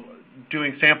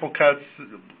doing sample cuts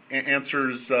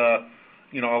answers a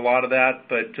lot of that.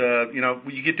 But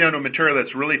when you get down to a material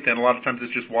that's really thin, a lot of times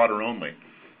it's just water only.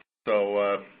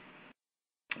 So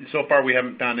so far we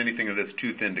haven't found anything that's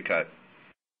too thin to cut.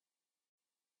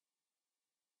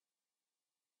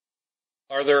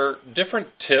 Are there different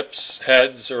tips,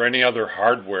 heads, or any other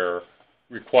hardware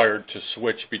required to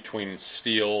switch between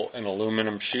steel and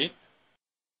aluminum sheet?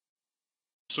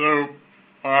 So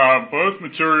both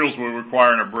materials will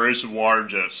require an abrasive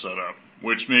waterjet setup.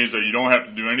 which means that you don't have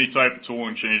to do any type of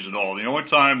tooling change at all. The only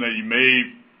time that you may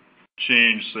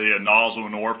change, say, a nozzle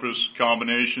and orifice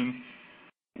combination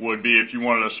would be if you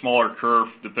wanted a smaller kerf,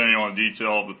 depending on the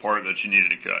detail of the part that you needed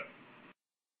to cut.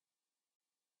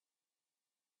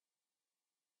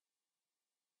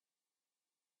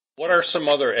 What are some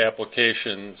other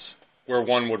applications where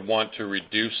one would want to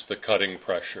reduce the cutting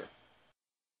pressure?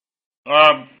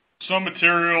 Some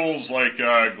materials like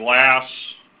glass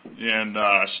and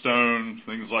stone,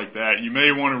 things like that, you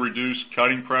may want to reduce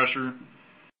cutting pressure.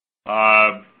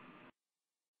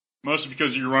 Mostly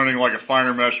because you're running like a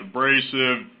finer mesh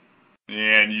abrasive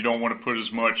and you don't want to put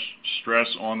as much stress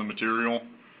on the material.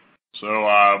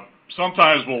 So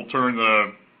sometimes we'll turn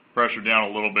the pressure down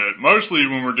a little bit. Mostly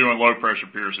when we're doing low pressure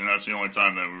piercing, that's the only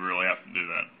time that we really have to do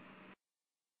that.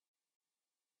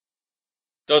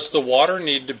 Does the water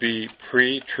need to be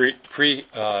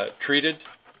treated?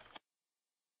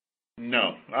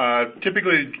 No.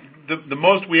 Typically, the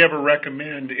most we ever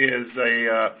recommend is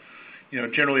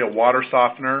generally a water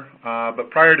softener. But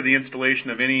prior to the installation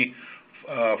of any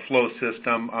flow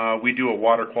system, we do a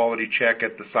water quality check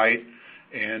at the site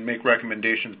and make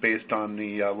recommendations based on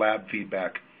the lab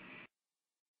feedback.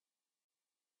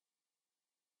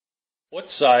 What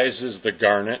size is the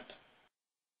garnet?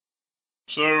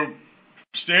 So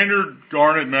standard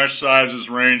garnet mesh sizes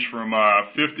range from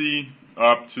 50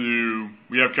 up to,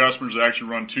 we have customers that actually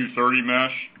run 230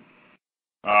 mesh.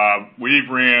 We've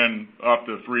ran up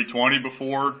to 320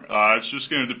 before. It's just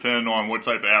going to depend on what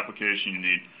type of application you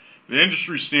need. The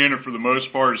industry standard for the most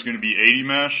part is going to be 80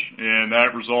 mesh, and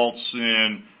that results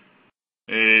in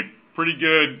a pretty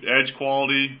good edge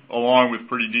quality along with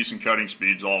pretty decent cutting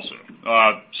speeds also.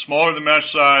 Smaller the mesh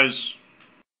size,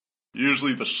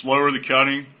 usually the slower the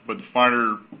cutting, but the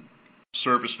finer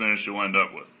surface finish you'll end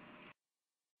up with.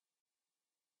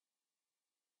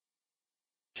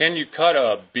 Can you cut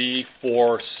a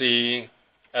B4C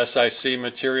SiC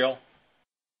material?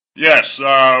 Yes,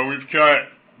 we've cut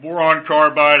boron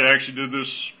carbide. I actually did this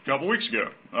a couple weeks ago.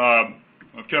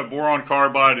 I've cut boron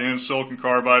carbide and silicon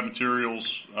carbide materials.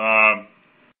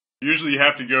 Usually you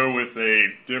have to go with a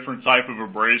different type of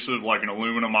abrasive, like an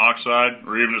aluminum oxide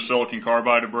or even a silicon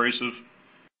carbide abrasive.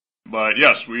 But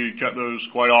yes, we cut those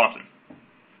quite often.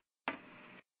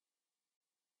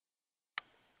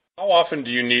 How often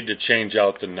do you need to change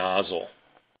out the nozzle?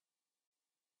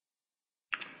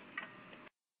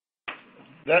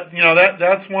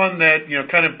 That's one that,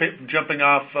 kind of jumping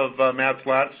off of Matt's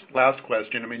last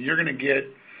question. I mean, you're going to get,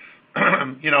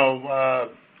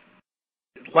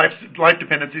 life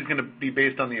dependency is going to be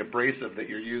based on the abrasive that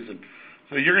you're using.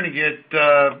 So you're going to get,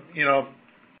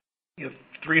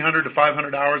 300 to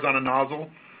 500 hours on a nozzle.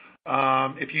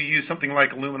 If you use something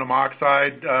like aluminum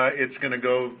oxide, it's going to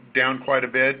go down quite a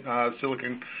bit.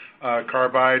 Silicon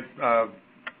carbide,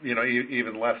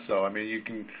 even less so. I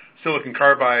mean, silicon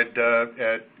carbide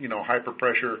at hyper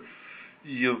pressure,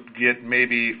 you'll get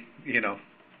maybe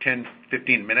 10,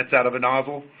 15 minutes out of a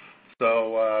nozzle.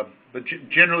 So, but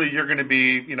generally you're going to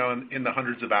be in the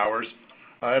hundreds of hours.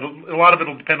 A lot of it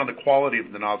will depend on the quality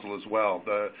of the nozzle as well.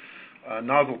 The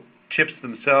nozzle chips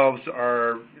themselves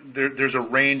there's a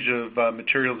range of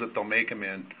materials that they'll make them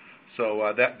in.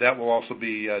 So that will also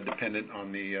be dependent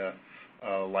on the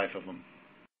life of them.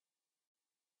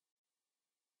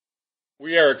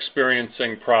 We are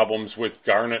experiencing problems with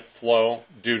garnet flow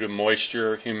due to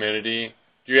moisture, humidity.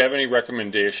 Do you have any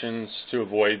recommendations to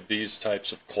avoid these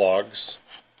types of clogs?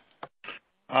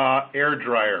 Air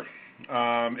dryer.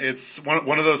 It's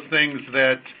one of those things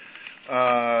that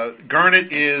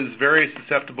garnet is very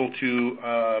susceptible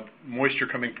to moisture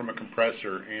coming from a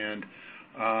compressor, and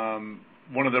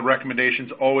one of the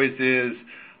recommendations always is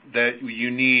that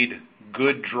you need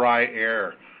good dry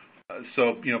air.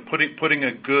 So putting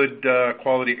a good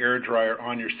quality air dryer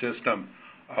on your system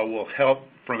will help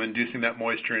from inducing that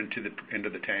moisture into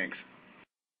the tanks.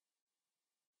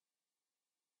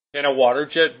 Can a water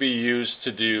jet be used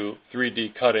to do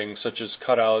 3D cutting, such as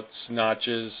cutouts,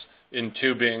 notches in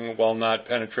tubing while not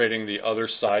penetrating the other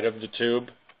side of the tube?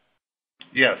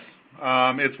 Yes.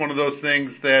 It's one of those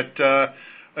things that,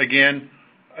 again,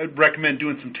 I'd recommend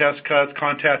doing some test cuts,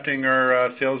 contacting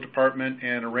our sales department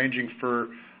and arranging for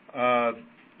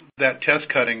that test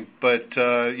cutting. But,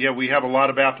 we have a lot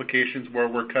of applications where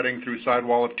we're cutting through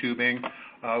sidewall of tubing.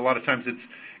 A lot of times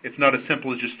it's not as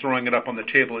simple as just throwing it up on the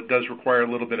table. It does require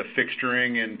a little bit of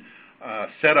fixturing and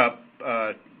setup,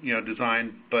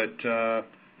 design. But,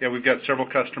 we've got several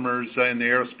customers in the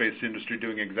aerospace industry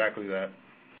doing exactly that.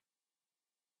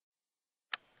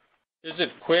 Is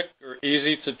it quick or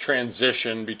easy to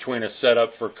transition between a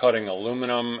setup for cutting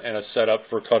aluminum and a setup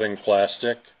for cutting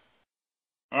plastic?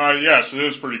 Yes, it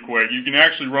is pretty quick. You can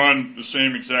actually run the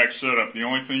same exact setup. The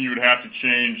only thing you would have to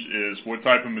change is what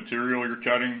type of material you're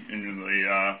cutting in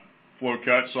the Flow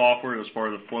Cut software. That's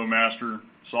part of the FlowMaster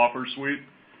software suite.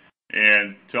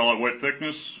 And tell it what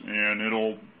thickness, and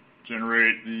it'll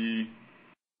generate the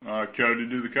code to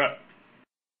do the cut.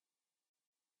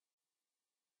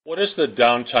 What is the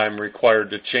downtime required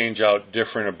to change out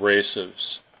different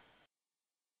abrasives?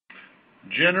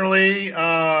 Generally,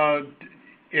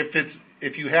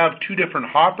 if you have two different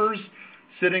hoppers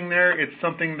sitting there, it's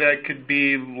something that could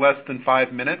be less than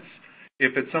 5 minutes.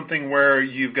 If it's something where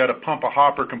you've got to pump a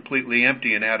hopper completely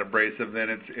empty and add abrasive, then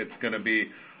it's going to be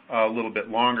a little bit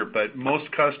longer. But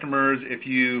most customers, if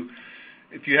you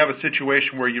have a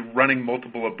situation where you're running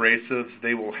multiple abrasives,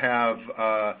 they will have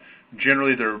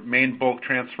generally their main bulk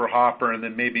transfer hopper and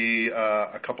then maybe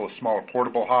a couple of smaller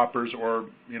portable hoppers, or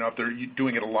if they're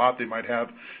doing it a lot, they might have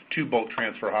 2 bulk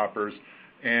transfer hoppers,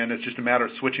 and it's just a matter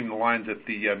of switching the lines at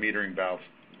the metering valves.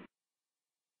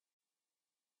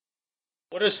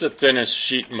 What is the thinnest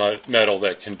sheet metal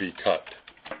that can be cut?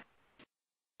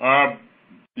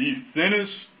 The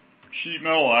thinnest sheet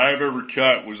metal I've ever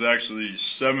cut was actually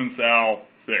 7th thou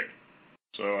thick.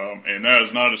 So, and that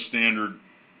is not a standard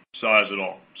size at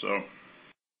all. So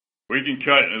we can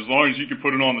cut, as long as you can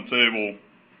put it on the table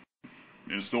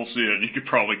and still see it, you could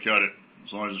probably cut it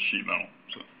as long as it's sheet metal.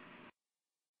 So.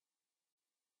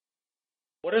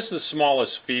 What is the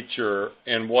smallest feature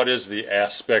and what is the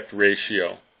aspect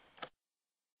ratio?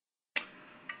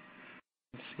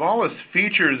 Smallest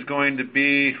feature is going to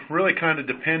be really kind of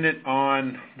dependent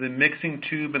on the mixing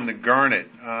tube and the garnet.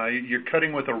 You're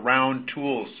cutting with a round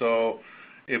tool, so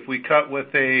if we cut with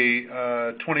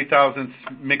a 20 thousandths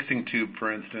mixing tube,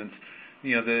 for instance,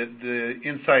 the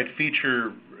inside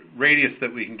feature radius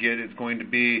that we can get is going to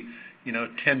be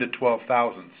 10 to 12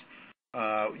 thousandths.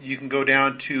 You can go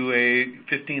down to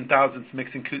a 15 thousandths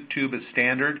mixing tube as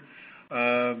standard,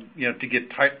 to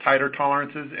get tighter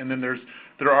tolerances, and then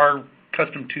there are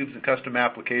custom tubes and custom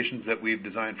applications that we've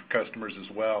designed for customers as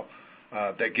well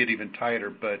that get even tighter.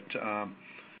 But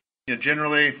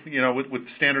generally, with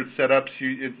standard setups,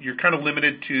 you're kind of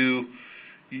limited to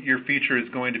your feature is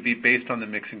going to be based on the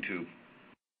mixing tube.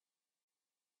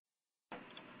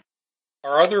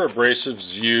 Are other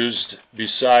abrasives used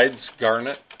besides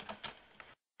garnet?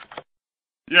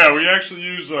 Yeah, we actually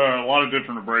use a lot of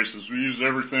different abrasives. We use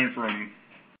everything from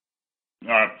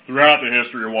throughout the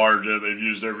history of Waterjet, they've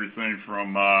used everything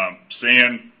from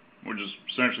sand, which is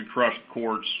essentially crushed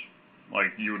quartz,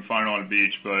 like you would find on a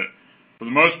beach. But for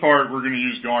the most part, we're going to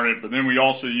use garnet. But then we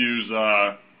also use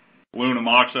aluminum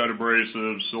oxide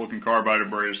abrasives, silicon carbide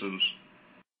abrasives,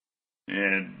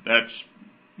 and that's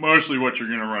mostly what you're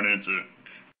going to run into.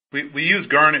 We use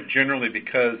garnet generally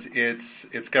because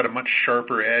it's got a much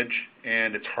sharper edge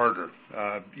and it's harder.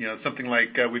 Something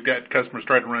like we've got customers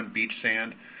try to run beach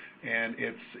sand, and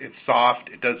it's soft.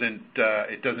 It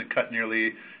doesn't cut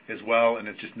nearly as well, and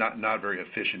it's just not very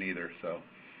efficient either. So,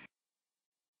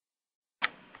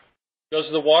 does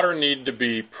the water need to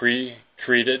be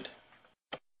pre-treated?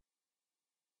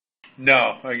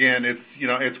 No. Again,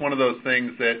 it's one of those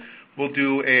things that we'll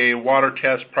do a water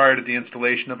test prior to the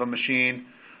installation of a machine,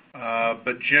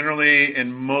 but generally,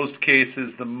 in most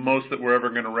cases, the most that we're ever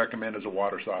going to recommend is a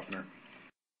water softener.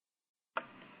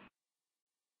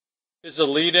 Is a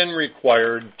lead-in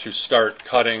required to start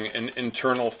cutting an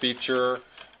internal feature,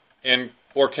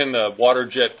 or can the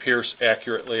Waterjet pierce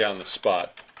accurately on the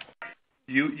spot?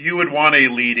 You would want a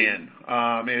lead-in.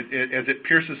 As it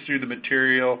pierces through the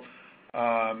material,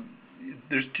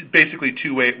 there's basically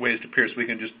two ways to pierce. We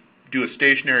can just do a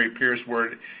stationary pierce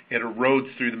where it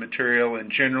erodes through the material, and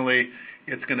generally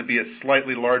it's going to be a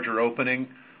slightly larger opening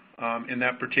in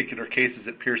that particular case as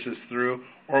it pierces through.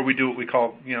 Or we do what we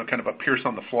call, kind of a pierce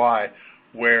on the fly,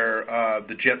 where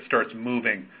the jet starts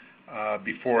moving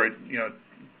before it,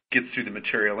 gets through the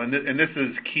material. And this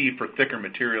is key for thicker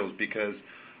materials because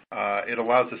it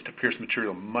allows us to pierce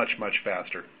material much, much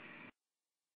faster.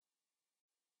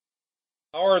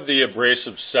 How are the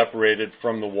abrasives separated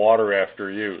from the water after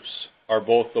use? Are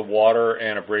both the water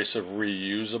and abrasive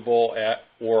reusable,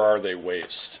 or are they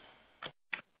waste?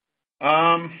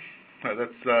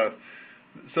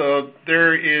 So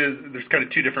there's kind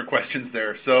of two different questions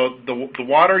there. So the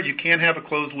water, you can have a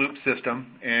closed loop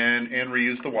system and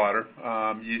reuse the water.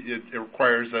 It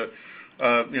requires a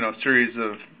series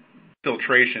of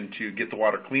filtration to get the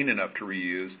water clean enough to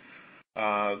reuse.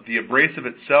 The abrasive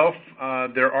itself,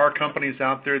 there are companies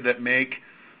out there that make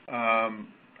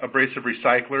abrasive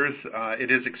recyclers.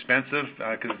 It is expensive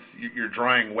because you're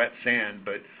drying wet sand,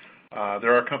 but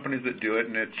there are companies that do it,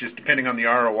 and it's just depending on the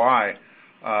ROI.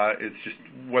 It's just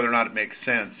whether or not it makes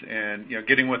sense. And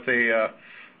getting with a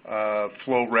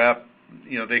flow rep,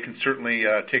 they can certainly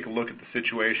take a look at the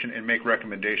situation and make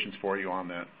recommendations for you on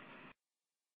that.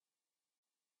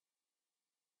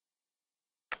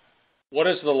 What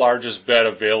is the largest bed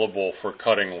available for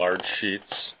cutting large sheets?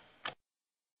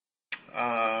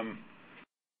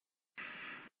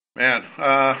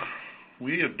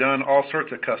 We have done all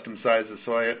sorts of custom sizes,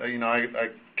 so I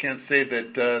can't say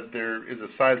that there is a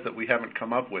size that we haven't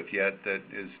come up with yet that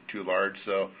is too large.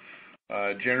 So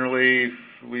generally,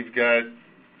 we've got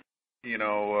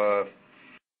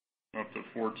up to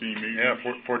 14 meters.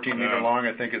 Yeah, 14 meter long,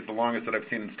 I think, is the longest that I've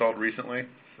seen installed recently.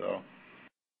 So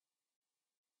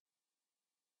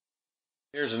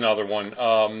here's another one.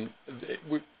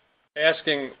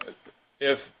 Asking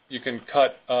if you can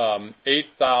cut 8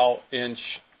 thou inch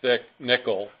thick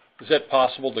nickel. Is it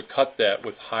possible to cut that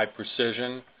with high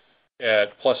precision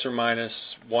at plus or minus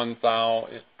 1 thou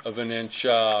of an inch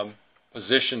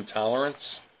position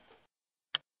tolerance?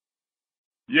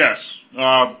 Yes.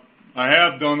 I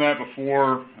have done that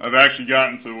before. I've actually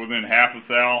gotten to within half a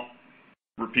thou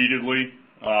repeatedly.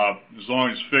 As long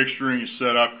as fixturing is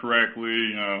set up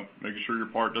correctly, making sure your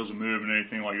part doesn't move and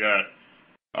anything like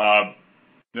that.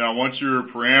 Now, once your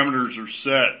parameters are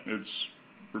set, it's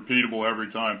repeatable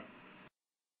every time.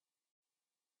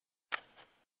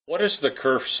 What is the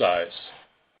kerf size?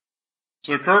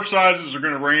 So kerf sizes are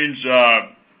going to range,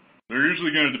 they're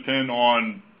usually going to depend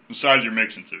on the size you're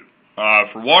mixing to.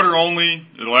 For water only,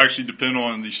 it'll actually depend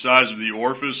on the size of the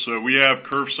orifice. So we have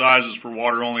kerf sizes for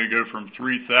water only go from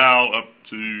 3 thou up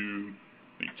to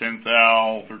I think 10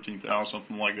 thou, 13 thou,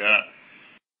 something like that.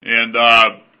 And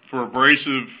for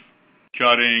abrasive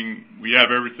cutting, we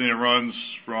have everything that runs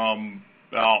from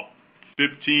about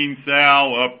 15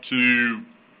 thou up to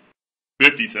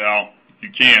 50 thou. If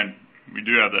you can, we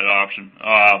do have that option.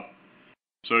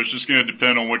 So it's just going to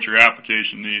depend on what your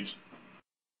application needs.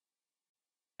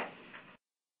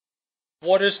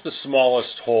 What is the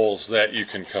smallest holes that you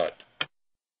can cut?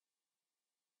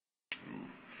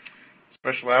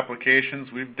 Special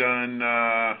applications, we've done,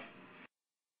 I'm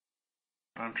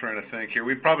trying to think here,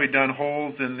 we've probably done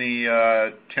holes in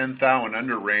the 10 thou and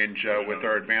under range with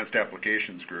our advanced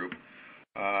applications group.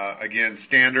 Again,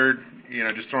 standard,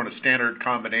 just throwing a standard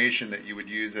combination that you would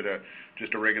use at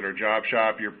just a regular job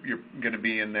shop, you're going to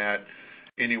be in that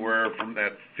anywhere from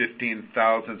that 15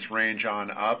 thousandths range on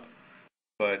up.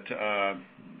 But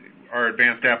our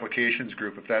advanced applications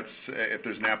group, if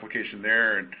there's an application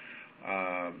there and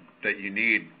that you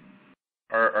need,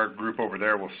 our group over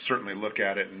there will certainly look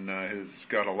at it and has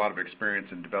got a lot of experience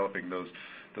in developing those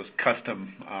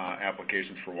custom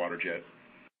applications for Waterjet.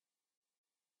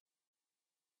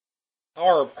 How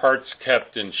are parts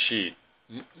kept in sheet,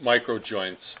 micro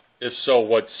joints? If so,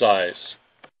 what size?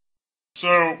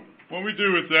 So what we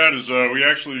do with that is we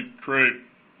actually create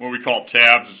what we call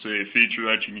tabs. It's a feature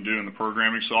that you can do in the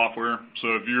programming software.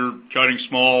 So if you're cutting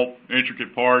small,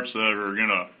 intricate parts that are going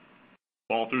to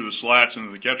fall through the slats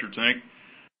into the catcher tank,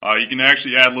 you can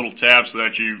actually add little tabs so that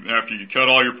after you cut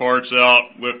all your parts out,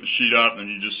 lift the sheet up, and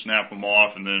you just snap them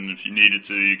off. And then if you needed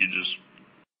to, you could just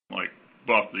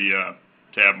buff the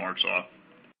tab marks off.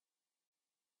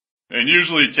 And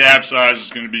usually tab size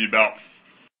is going to be about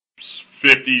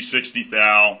 50, 60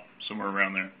 thou, somewhere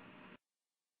around there.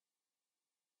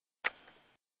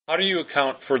 How do you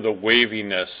account for the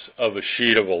waviness of a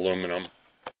sheet of aluminum?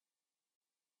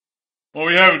 Well,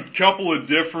 we have a couple of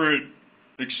different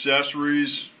accessories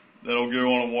that'll go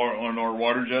on our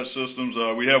Waterjet systems.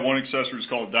 We have one accessory that's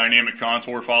called a dynamic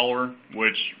contour follower,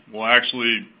 which will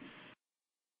actually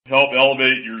help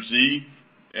elevate your Z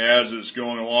as it's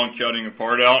going along cutting a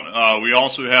part out. We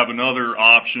also have another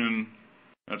option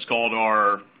that's called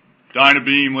our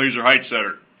Dynabeam laser height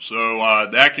setter. So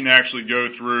that can actually go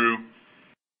through,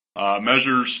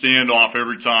 measure standoff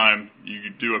every time you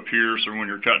do a pierce or when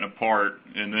you're cutting a part,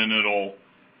 and then it'll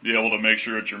be able to make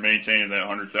sure that you're maintaining that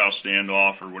 100 thou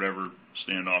standoff or whatever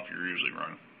standoff you're usually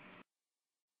running.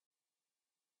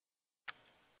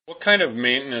 What kind of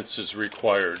maintenance is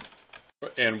required,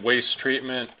 and waste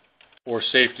treatment or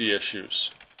safety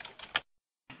issues?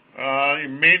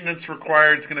 Maintenance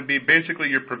required is going to be basically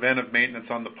your preventive maintenance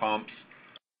on the pumps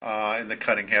and the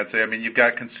cutting head. So, you've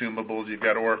got consumables, you've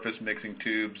got orifice mixing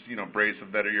tubes,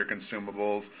 abrasive that are your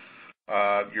consumables.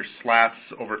 Your slats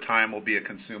over time will be a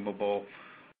consumable.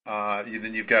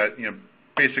 Then you've got,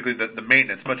 basically the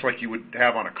maintenance, much like you would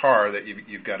have on a car that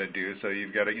you've got to do. So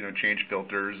you've got to, change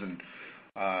filters and,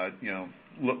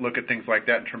 look at things like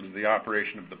that in terms of the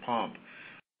operation of the pump.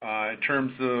 In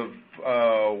terms of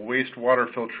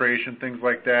wastewater filtration, things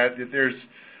like that, there's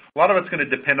a lot of it's going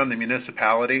to depend on the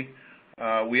municipality.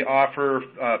 We offer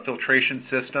filtration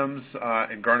systems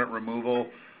and garnet removal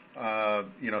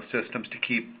systems to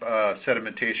keep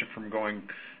sedimentation from going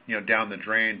down the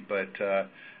drain. But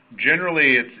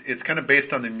generally, it's kind of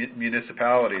based on the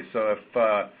municipality. So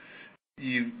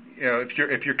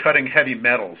if you're cutting heavy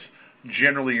metals,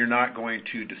 generally you're not going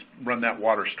to just run that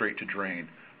water straight to drain.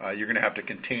 You're going to have to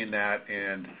contain that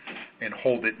and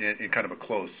hold it in kind of a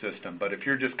closed system. But if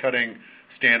you're just cutting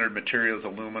standard materials,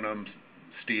 aluminum,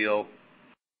 steel,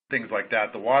 things like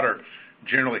that, the water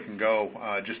generally can go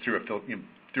just through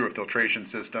a filtration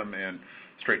system and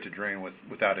straight to drain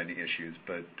without any issues.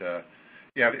 But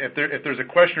yeah, if there's a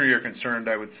question or you're concerned,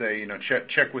 I would say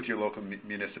check with your local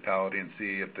municipality and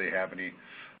see if they have any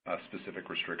specific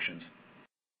restrictions.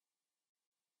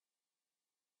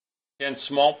 Can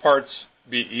small parts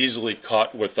be easily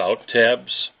caught without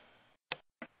tabs?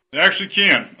 They actually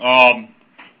can.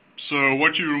 So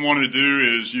what you would want to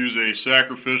do is use a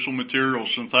sacrificial material,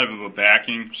 some type of a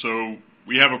backing. So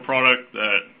we have a product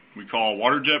that we call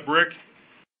Waterjet brick,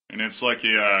 and it's like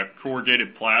a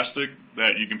corrugated plastic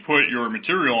that you can put your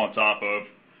material on top of,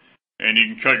 and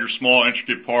you can cut your small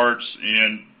intricate parts,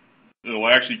 and it'll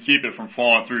actually keep it from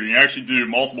falling through. You can actually do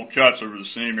multiple cuts over the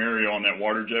same area on that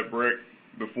Waterjet brick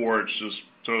before it's just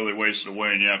totally wasted away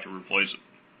and you have to replace it.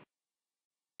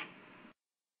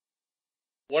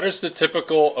 What is the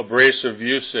typical abrasive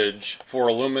usage for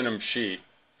aluminum sheet,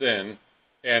 thin,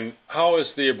 and how is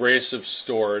the abrasive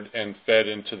stored and fed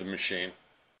into the machine?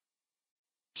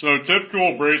 So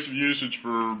typical abrasive usage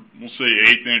for, we'll say,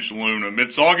 1/8" aluminum,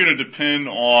 it's all going to depend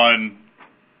on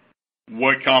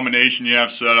what combination you have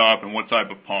set up and what type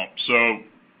of pump. So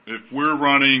if we're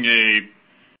running a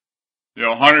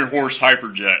 100-horse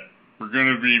hyperjet, we're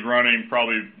going to be running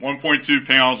probably 1.2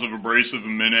 pounds of abrasive a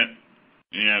minute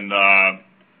and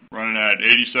running at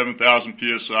 87,000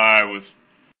 psi with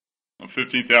a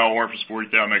 15 thou orifice, 40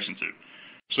 thou mixing tube.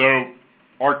 So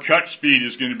our cut speed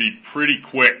is going to be pretty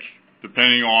quick,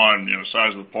 depending on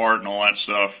size of the part and all that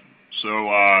stuff. So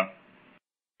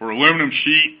for aluminum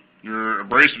sheet, your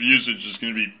abrasive usage is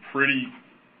going to be pretty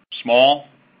small,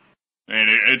 and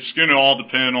it's going to all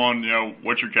depend on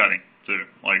what you're cutting too,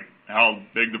 like how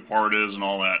big the part is and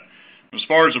all that. As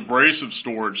far as abrasive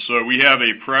storage, so we have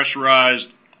a pressurized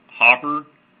hopper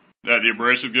that the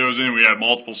abrasive goes in. We have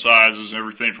multiple sizes,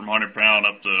 everything from 100-pound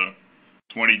up to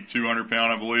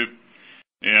 2,200-pound, I believe.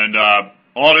 And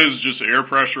all it is just an air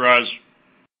pressurized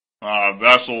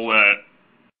vessel that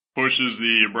pushes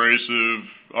the abrasive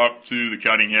up to the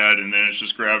cutting head, and then it's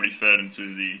just gravity fed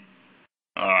into the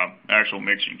actual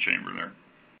mixing chamber there.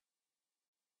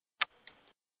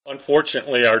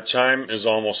 Unfortunately, our time is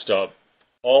almost up.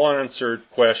 All unanswered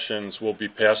questions will be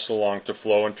passed along to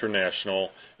Flow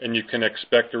International, and you can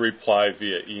expect a reply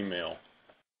via email.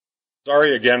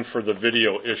 Sorry again for the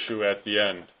video issue at the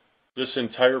end. This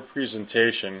entire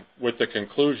presentation, with the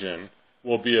conclusion,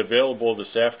 will be available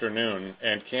this afternoon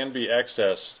and can be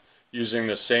accessed using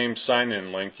the same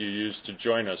sign-in link you used to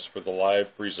join us for the live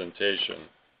presentation.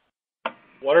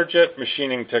 Waterjet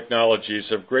machining technologies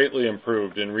have greatly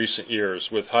improved in recent years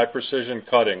with high-precision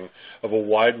cutting of a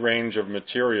wide range of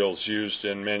materials used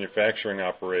in manufacturing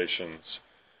operations.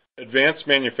 Advanced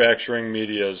Manufacturing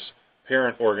Media's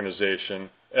parent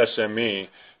organization, SME,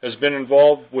 has been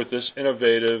involved with this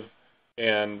innovative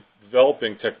and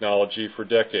developing technology for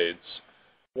decades.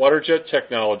 Waterjet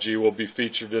technology will be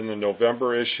featured in the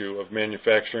November issue of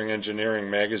Manufacturing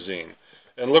Engineering magazine,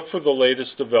 and look for the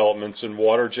latest developments in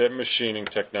waterjet machining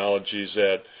technologies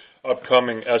at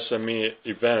upcoming SME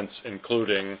events,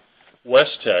 including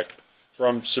WestTech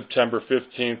from September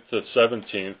 15th to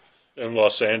 17th in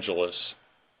Los Angeles,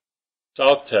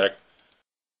 SouthTech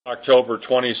October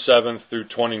 27th through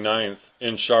 29th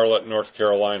in Charlotte, North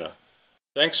Carolina.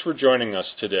 Thanks for joining us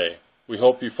today. We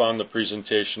hope you found the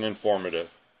presentation informative.